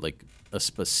then you get like a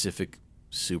specific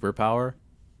superpower.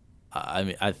 I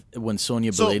mean, when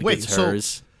Sonya Blade gets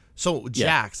hers. So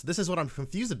Jax, this is what I'm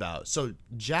confused about. So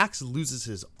Jax loses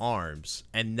his arms,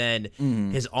 and then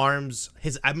his arms,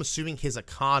 I'm assuming his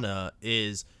Akana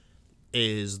is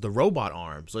the robot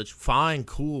arms. Which fine,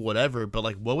 cool, whatever. But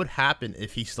like, what would happen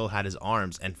if he still had his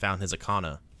arms and found his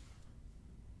Akana?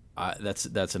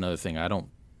 That's another thing. I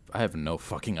have no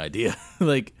fucking idea.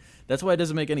 Like, that's why it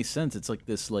doesn't make any sense. It's like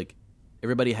this, like,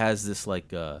 everybody has this,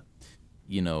 like,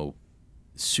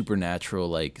 supernatural,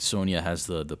 like, Sonya has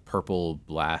the purple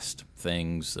blast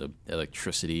things,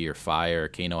 electricity or fire.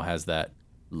 Kano has that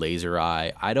laser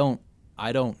eye. I don't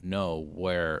know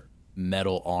where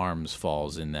metal arms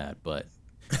falls in that, but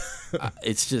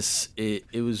it's just,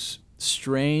 it was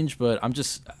strange, but I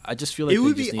just feel like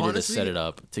they just needed to set it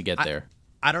up to get there.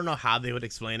 I don't know how they would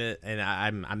explain it, and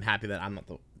I'm happy that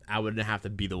I wouldn't have to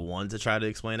be the one to try to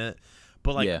explain it.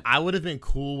 But like, I would have been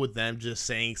cool with them just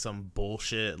saying some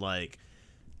bullshit like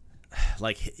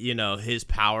his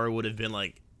power would have been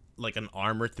like an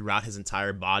armor throughout his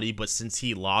entire body. But since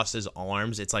he lost his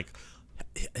arms, it's like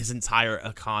his entire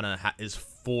Akana is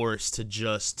forced to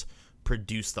just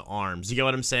produce the arms. You get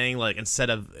what I'm saying? Like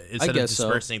instead of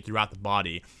dispersing throughout the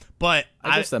body. But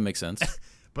I guess that makes sense.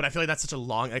 But I feel like that's such a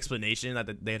long explanation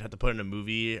that they'd have to put in a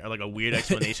movie, or like a weird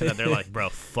explanation that they're like, bro,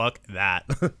 fuck that.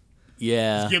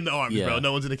 Yeah. Just give him the arms, bro.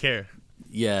 No one's gonna care.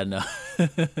 Yeah, no.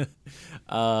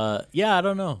 I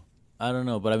don't know.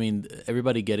 But I mean,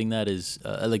 everybody getting that is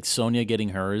like Sonya getting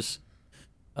hers.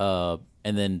 And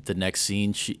then the next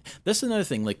scene, that's another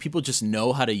thing. Like, people just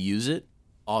know how to use it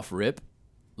off rip.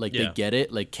 Like, they get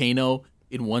it. Like, Kano,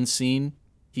 in one scene,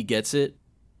 he gets it.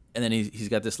 And then he's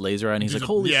got this laser eye, and he's like,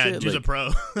 holy shit. Yeah, dude's a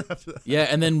pro. Yeah,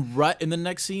 and then right in the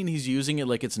next scene, he's using it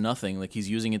like it's nothing. Like, he's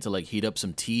using it to, like, heat up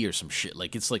some tea or some shit.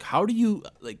 Like, it's like, how do you,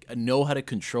 like, know how to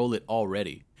control it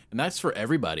already? And that's for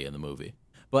everybody in the movie.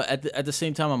 But at the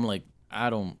same time, I'm like, I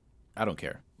don't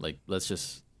care. Like, let's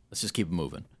just keep it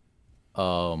moving.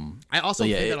 I also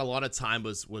think that a lot of time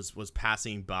was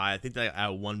passing by. I think that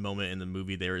at one moment in the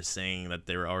movie, they were saying that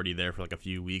they were already there for, like, a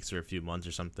few weeks or a few months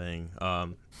or something.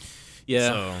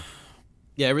 Yeah,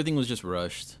 everything was just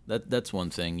rushed. That's one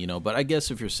thing, But I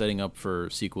guess if you're setting up for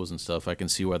sequels and stuff, I can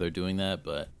see why they're doing that.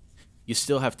 But you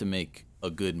still have to make a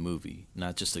good movie,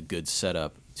 not just a good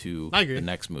setup to the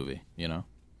next movie. I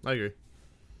agree.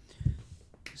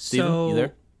 Steven, you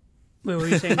there? Wait, what were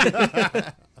you saying?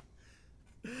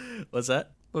 What's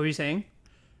that? What were you saying?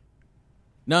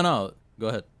 No, go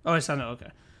ahead. Oh, it's not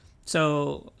okay.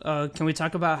 So, can we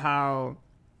talk about how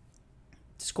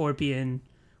Scorpion,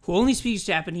 who only speaks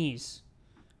Japanese,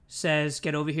 says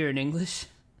 "get over here" in English?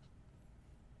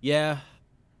 Yeah.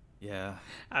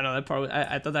 I know that part.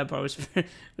 I thought that part was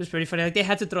pretty funny. Like, they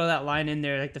had to throw that line in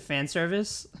there, like the fan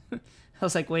service. I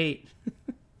was like, wait.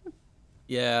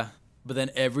 Yeah, but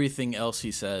then everything else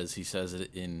he says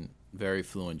it in very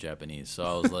fluent Japanese. So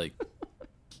I was like,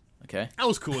 okay. I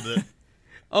was cool with it.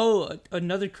 Oh,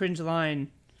 another cringe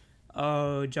line,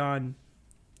 John,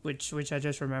 which I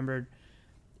just remembered,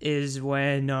 is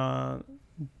when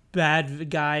bad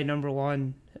guy number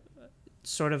 1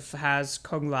 sort of has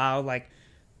Kung Lao, like,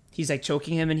 he's like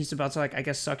choking him and he's about to, like, I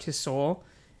guess, suck his soul.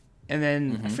 And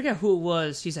then I forget who it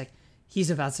was. He's like, he's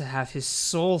about to have his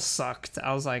soul sucked.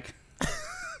 I was like,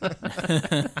 oh,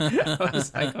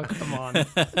 come on.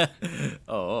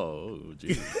 Oh,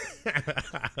 geez.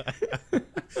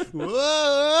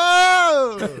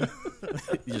 Whoa!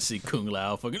 You just see Kung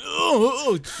Lao fucking,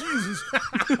 oh, Jesus.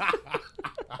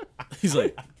 He's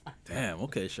like, damn,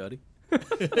 okay, shawty.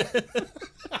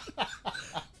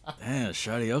 Damn,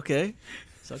 shawty, okay.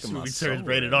 We turned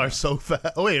rated R so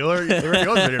fast. Oh, wait, we're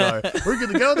going rated R. We're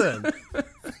good to go then.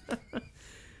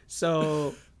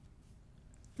 So,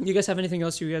 you guys have anything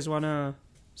else you guys want to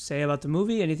say about the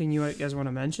movie? Anything you guys want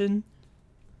to mention?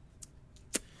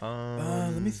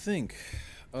 Let me think.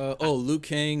 Liu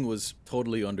Kang was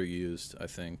totally underused, I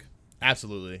think.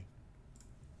 Absolutely.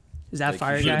 Is that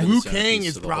Fire Guy? Liu Kang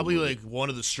is probably like one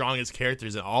of the strongest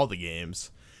characters in all the games.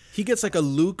 He gets like a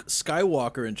Luke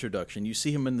Skywalker introduction. You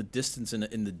see him in the distance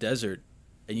in the desert,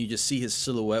 and you just see his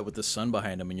silhouette with the sun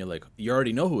behind him, and you're like, you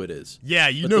already know who it is. Yeah,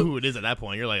 you know who it is at that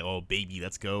point. You're like, oh, baby,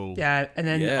 let's go. Yeah, and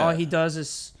then all he does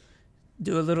is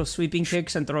do a little sweeping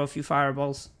kicks and throw a few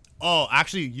fireballs. Oh,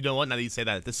 actually, you know what? Now that you say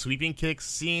that, the sweeping kicks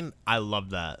scene, I love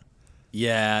that.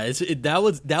 Yeah,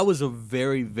 that was a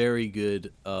very, very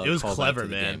good. It was clever,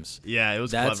 man. Games. Yeah, it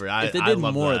was clever. If they did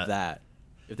more of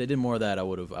that, I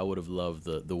would have loved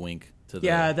the wink to the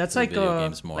that's like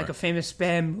a famous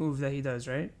spam move that he does,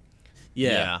 right?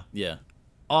 Yeah.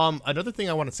 Another thing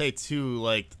I want to say too,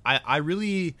 like I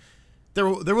really there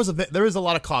was a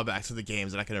lot of callbacks to the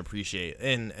games that I can appreciate,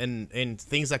 and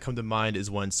things that come to mind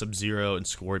is when Sub-Zero and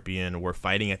Scorpion were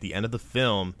fighting at the end of the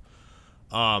film.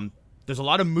 There's a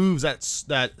lot of moves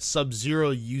that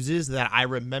Sub-Zero uses that I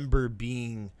remember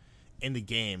being in the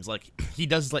games. Like he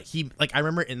does, I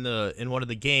remember in one of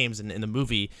the games in the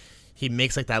movie, he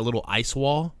makes like that little ice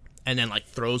wall and then like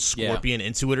throws Scorpion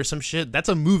into it or some shit. That's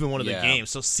a move in one of the games.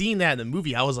 So seeing that in the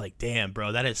movie, I was like, damn,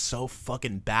 bro, that is so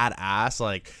fucking badass.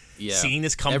 Like seeing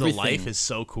this come to life is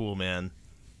so cool, man.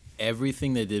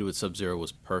 Everything they did with Sub-Zero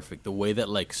was perfect. The way that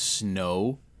like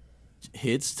snow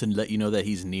hits to let you know that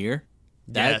he's near.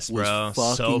 That was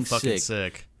fucking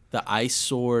sick. The ice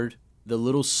sword, the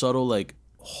little subtle like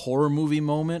horror movie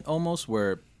moment almost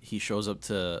where he shows up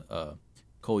to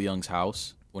Cole Young's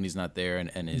house when he's not there,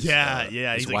 and his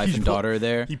his wife and daughter are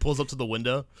there. He pulls up to the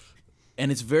window,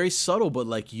 and it's very subtle, but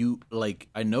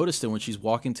I noticed it when she's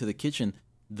walking to the kitchen.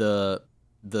 The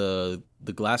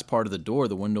glass part of the door,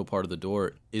 the window part of the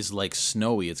door, is like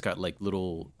snowy. It's got like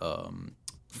little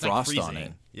frost on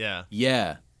it.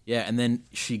 Yeah, and then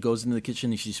she goes into the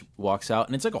kitchen and she walks out,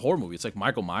 and it's like a horror movie. It's like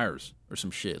Michael Myers or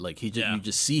some shit. Like you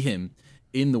just see him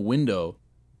in the window,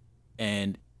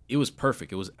 and it was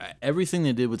perfect. It was everything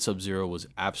they did with Sub-Zero was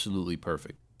absolutely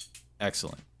perfect.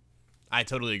 Excellent. I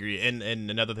totally agree. And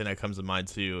another thing that comes to mind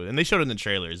too, and they showed it in the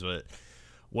trailers, but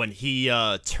when he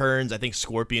turns, I think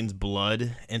Scorpion's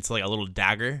blood into like a little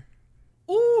dagger.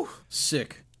 Ooh,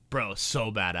 sick, bro!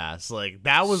 So badass. Like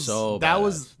that was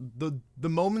the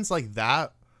moments like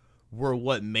that were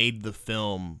what made the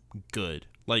film good.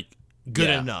 Like good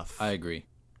enough. I agree.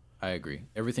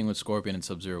 Everything with Scorpion and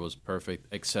Sub-Zero was perfect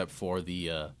except for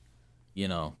the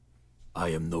I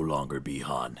am no longer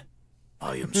Bi-Han.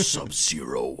 I am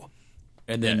Sub-Zero.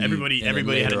 And then everybody had an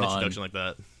introduction like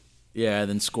that. Yeah, and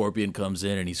then Scorpion comes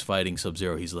in and he's fighting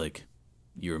Sub-Zero. He's like,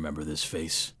 "You remember this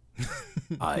face?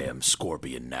 I am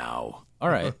Scorpion now." All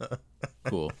right.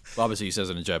 Cool. Obviously he says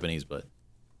it in Japanese, but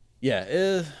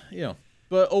yeah,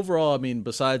 But overall, I mean,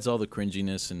 besides all the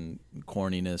cringiness and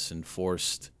corniness and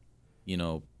forced,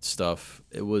 stuff,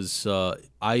 it was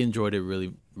I enjoyed it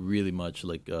really, really much.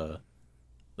 Like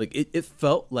it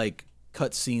felt like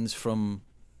cutscenes from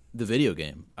the video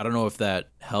game. I don't know if that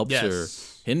helps or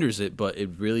hinders it, but it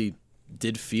really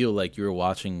did feel like you were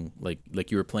watching,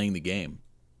 like you were playing the game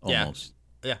almost.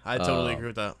 Yeah, I totally agree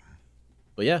with that.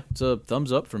 But yeah, it's a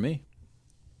thumbs up for me.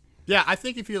 Yeah, I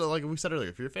think if you, like we said earlier,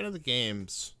 if you're a fan of the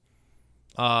games,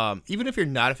 even if you're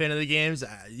not a fan of the games,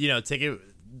 take it.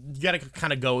 You gotta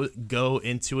kind of go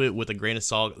into it with a grain of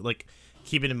salt. Like,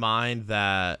 keeping in mind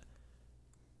that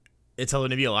it's going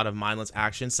to be a lot of mindless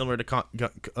action, similar to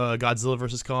Godzilla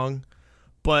vs. Kong.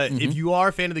 But if you are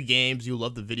a fan of the games, you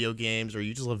love the video games, or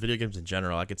you just love video games in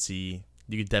general, I could see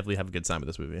you could definitely have a good time with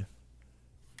this movie.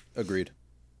 Agreed.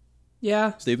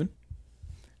 Yeah. Steven?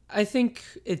 I think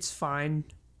it's fine.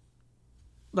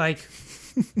 Like,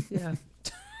 yeah.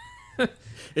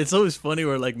 It's always funny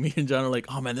where like me and John are like,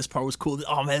 "Oh man, this part was cool.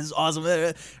 Oh man, this is awesome."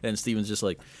 And Steven's just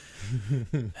like,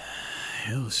 "It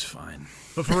was fine."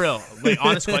 But for real, like,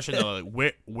 honest question though,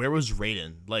 like, where was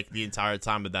Raiden like the entire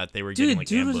time that they were getting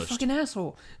like ambushed? Dude was a fucking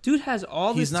asshole. Dude has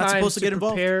all this time to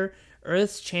prepare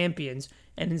Earth's champions,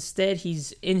 and instead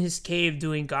he's in his cave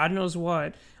doing God knows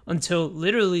what until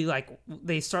literally like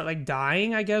they start like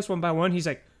dying, I guess, one by one. He's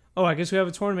like, "Oh, I guess we have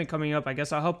a tournament coming up. I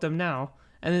guess I'll help them now."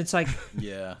 And it's like,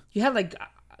 yeah, you had like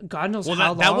God knows how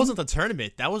long. That wasn't the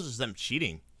tournament. That was just them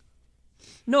cheating.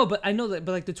 No, but I know that.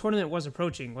 But like the tournament was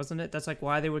approaching, wasn't it? That's like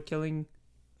why they were killing.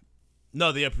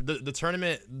 No, the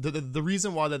tournament. The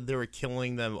reason why that they were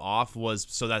killing them off was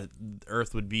so that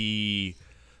Earth would be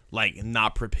like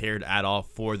not prepared at all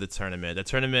for the tournament. The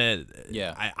tournament.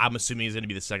 Yeah, I'm assuming is going to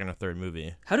be the second or third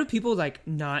movie. How do people like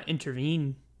not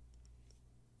intervene?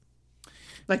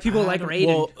 Like people like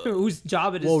Raiden, whose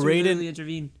job it is to really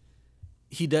intervene.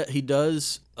 He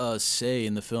does say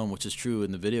in the film, which is true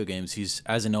in the video games, he's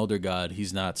as an elder god,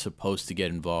 he's not supposed to get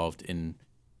involved in,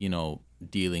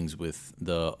 dealings with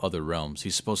the other realms.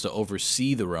 He's supposed to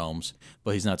oversee the realms,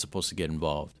 but he's not supposed to get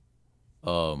involved.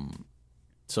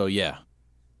 So yeah,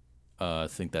 I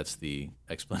think that's the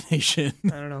explanation. I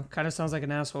don't know. Kind of sounds like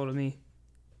an asshole to me.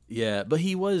 Yeah, but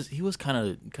he was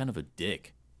kind of a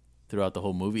dick throughout the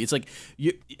whole movie. It's like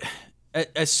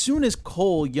as soon as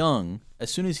Cole Young,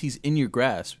 as soon as he's in your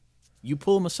grasp, you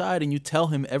pull him aside and you tell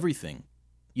him everything.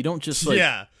 You don't just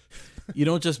you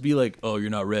don't just be like, "Oh, you're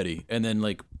not ready," and then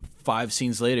like 5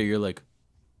 scenes later, you're like,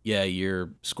 "Yeah,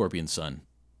 you're Scorpion's son,"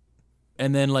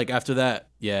 and then like after that,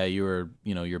 "Yeah, you're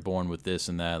born with this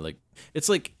and that." Like it's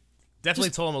like definitely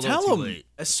told him a little too late.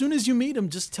 As soon as you meet him,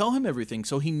 just tell him everything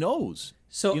so he knows.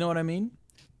 So you know what I mean?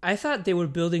 I thought they were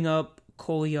building up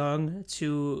Cole Young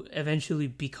to eventually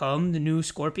become the new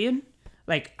Scorpion.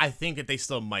 Like, I think that they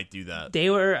still might do that. They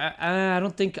were. I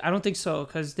don't think so,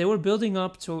 because they were building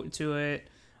up to it.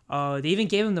 They even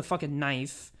gave him the fucking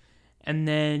knife, and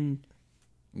then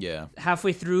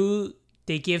halfway through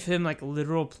they give him like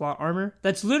literal plot armor.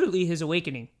 That's literally his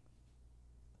awakening.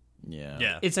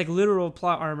 Yeah. It's like literal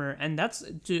plot armor, and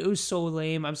it was so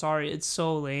lame. I'm sorry, it's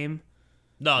so lame.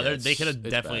 No, they could have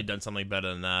definitely done something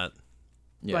better than that.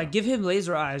 Yeah. Like, give him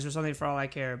laser eyes or something for all I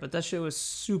care, but that shit was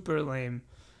super lame.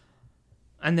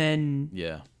 And then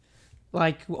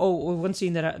like, one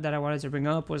scene that I wanted to bring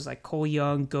up was like Cole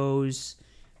Young goes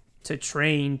to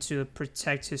train to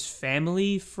protect his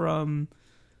family from,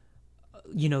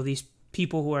 these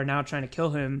people who are now trying to kill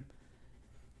him,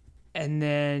 and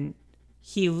then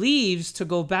he leaves to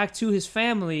go back to his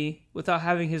family without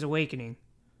having his awakening.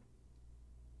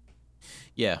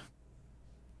 Yeah.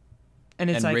 And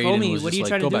it's like, homie, what are you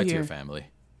trying to do here? Go back to your family.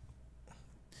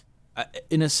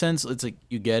 In a sense, it's like,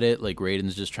 you get it. Like,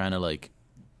 Raiden's just trying to, like,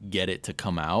 get it to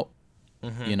come out,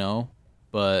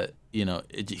 But,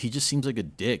 he just seems like a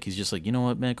dick. He's just like, you know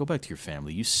what, man? Go back to your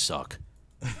family. You suck.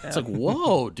 It's like,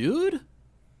 whoa, dude.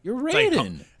 You're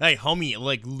Raiden. Like, homie,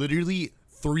 like, literally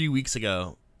 3 weeks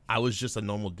ago, I was just a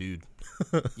normal dude.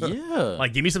 Yeah.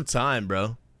 Like, give me some time,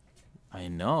 bro. I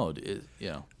know.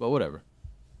 But whatever.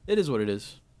 It is what it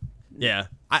is. Yeah.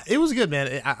 It was good,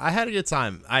 man. I had a good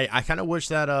time. I kind of wish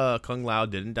that Kung Lao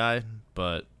didn't die,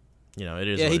 but, it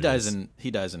is Yeah, what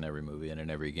he dies in every movie and in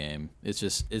every game. It's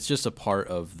just a part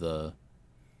of the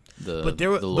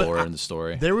lore and the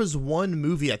story. There was one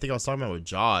movie I think I was talking about with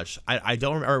Josh. I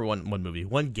don't remember one movie,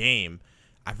 one game.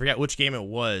 I forget which game it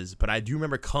was, but I do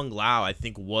remember Kung Lao, I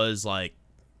think, was like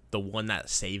the one that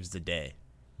saves the day.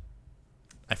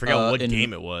 I forget what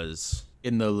game it was.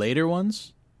 In the later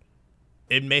ones?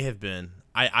 It may have been.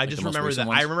 I just remember that.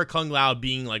 I remember Kung Lao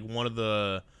being like one of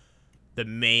the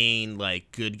main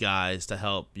like good guys to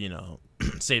help,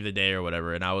 save the day or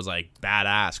whatever. And I was like,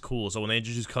 badass, cool. So when they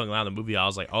introduced Kung Lao in the movie, I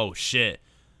was like, oh shit,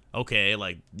 okay,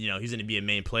 like, he's gonna be a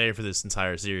main player for this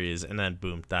entire series. And then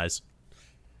boom, dies.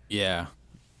 Yeah.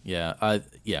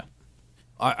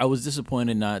 I was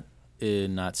disappointed not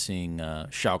seeing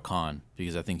Shao Kahn,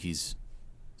 because I think he's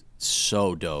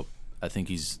so dope. I think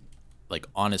he's like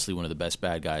honestly one of the best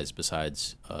bad guys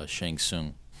besides Shang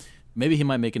Tsung. Maybe he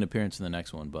might make an appearance in the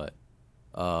next one, but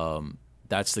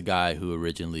that's the guy who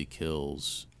originally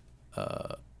kills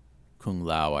Kung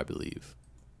Lao, I believe.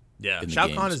 Yeah, Shao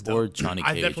Kahn is dope. Or Johnny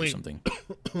Cage or something.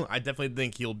 I definitely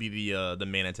think he'll be the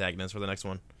main antagonist for the next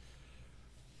one.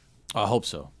 I hope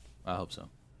so.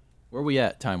 Where are we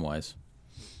at time-wise?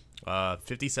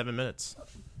 57 minutes.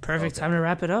 Perfect time to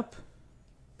wrap it up.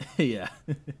 Yeah.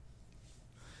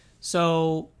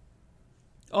 So,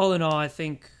 all in all, I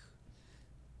think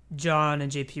John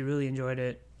and JP really enjoyed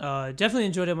it. Definitely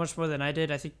enjoyed it much more than I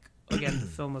did. I think, again, the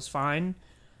film was fine.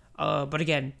 But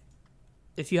again,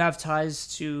 if you have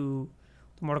ties to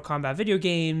the Mortal Kombat video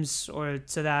games or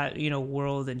to that,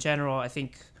 world in general, I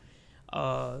think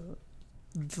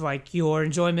like your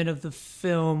enjoyment of the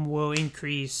film will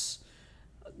increase,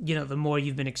 the more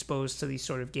you've been exposed to these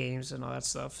sort of games and all that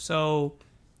stuff. So,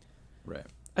 right.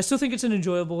 I still think it's an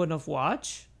enjoyable enough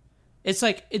watch.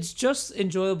 It's just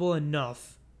enjoyable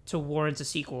enough to warrant a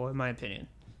sequel, in my opinion.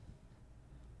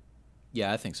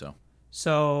 Yeah, I think so.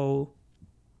 So,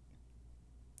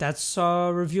 that's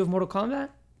a review of Mortal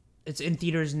Kombat. It's in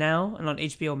theaters now and on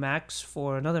HBO Max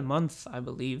for another month, I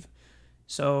believe.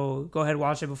 So, go ahead and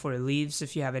watch it before it leaves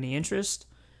if you have any interest.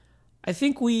 I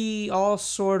think we all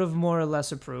sort of more or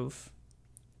less approve.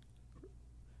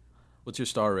 What's your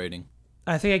star rating?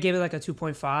 I think I gave it like a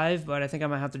 2.5, but I think I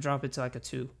might have to drop it to like a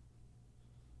 2.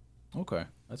 Okay,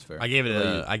 that's fair. I gave it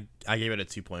a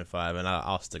 2.5, and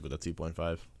I'll stick with a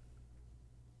 2.5.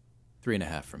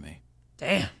 3.5 for me.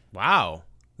 Damn. Wow.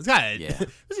 This guy. Yeah.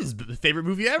 This is his favorite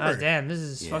movie ever. Oh, damn. This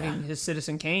is fucking his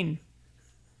Citizen Kane.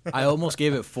 I almost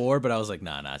gave it 4, but I was like,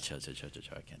 nah, chill.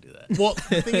 I can't do that. Well,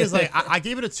 the thing is, like, I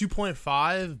gave it a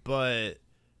 2.5, but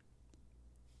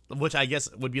which I guess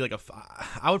would be like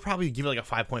I would probably give it like a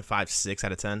 5.56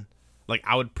 out of 10. Like,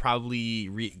 I would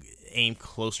probably aim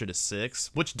closer to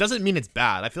 6, which doesn't mean it's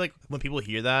bad. I feel like when people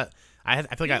hear that, I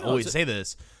feel like I always say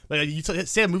this. Like, you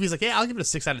say a movie's like, yeah, I'll give it a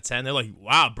 6 out of 10. They're like,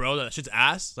 wow, bro, that shit's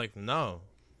ass. It's like, no.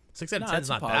 6 out of 10 is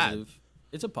not bad.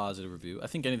 It's a positive review. I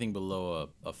think anything below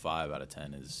a 5 out of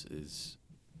 10 is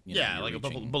yeah, like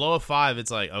below a 5,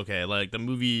 it's like, okay, like the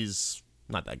movie's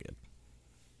not that good.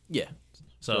 Yeah.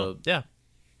 So yeah.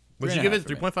 Would you give it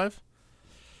 3.5?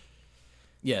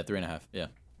 Yeah, 3.5. Yeah.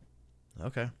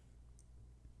 Okay.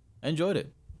 I enjoyed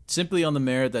it. simply on the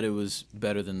merit that it was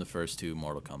better than the first 2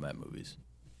 Mortal Kombat movies.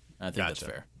 I think that's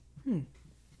fair.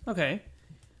 Okay.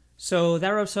 So that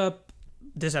wraps up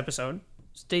this episode.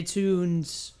 Stay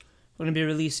tuned. We're going to be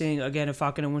releasing, again, a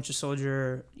Falcon and Winter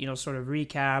Soldier, sort of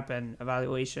recap and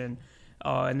evaluation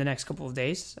in the next couple of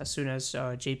days, as soon as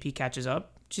JP catches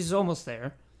up. She's almost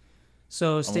there.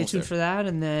 So stay tuned for that,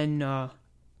 and then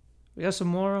we got some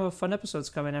more fun episodes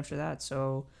coming after that,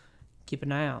 so keep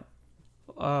an eye out.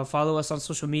 Follow us on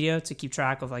social media to keep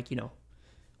track of,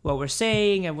 what we're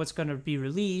saying and what's going to be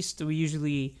released. We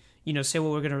usually, say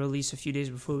what we're going to release a few days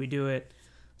before we do it.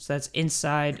 So that's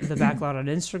Inside the Backlot on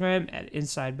Instagram, at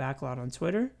Inside Backlot on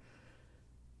Twitter.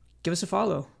 Give us a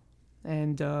follow,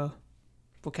 and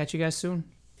we'll catch you guys soon.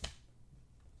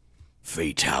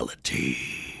 Fatality.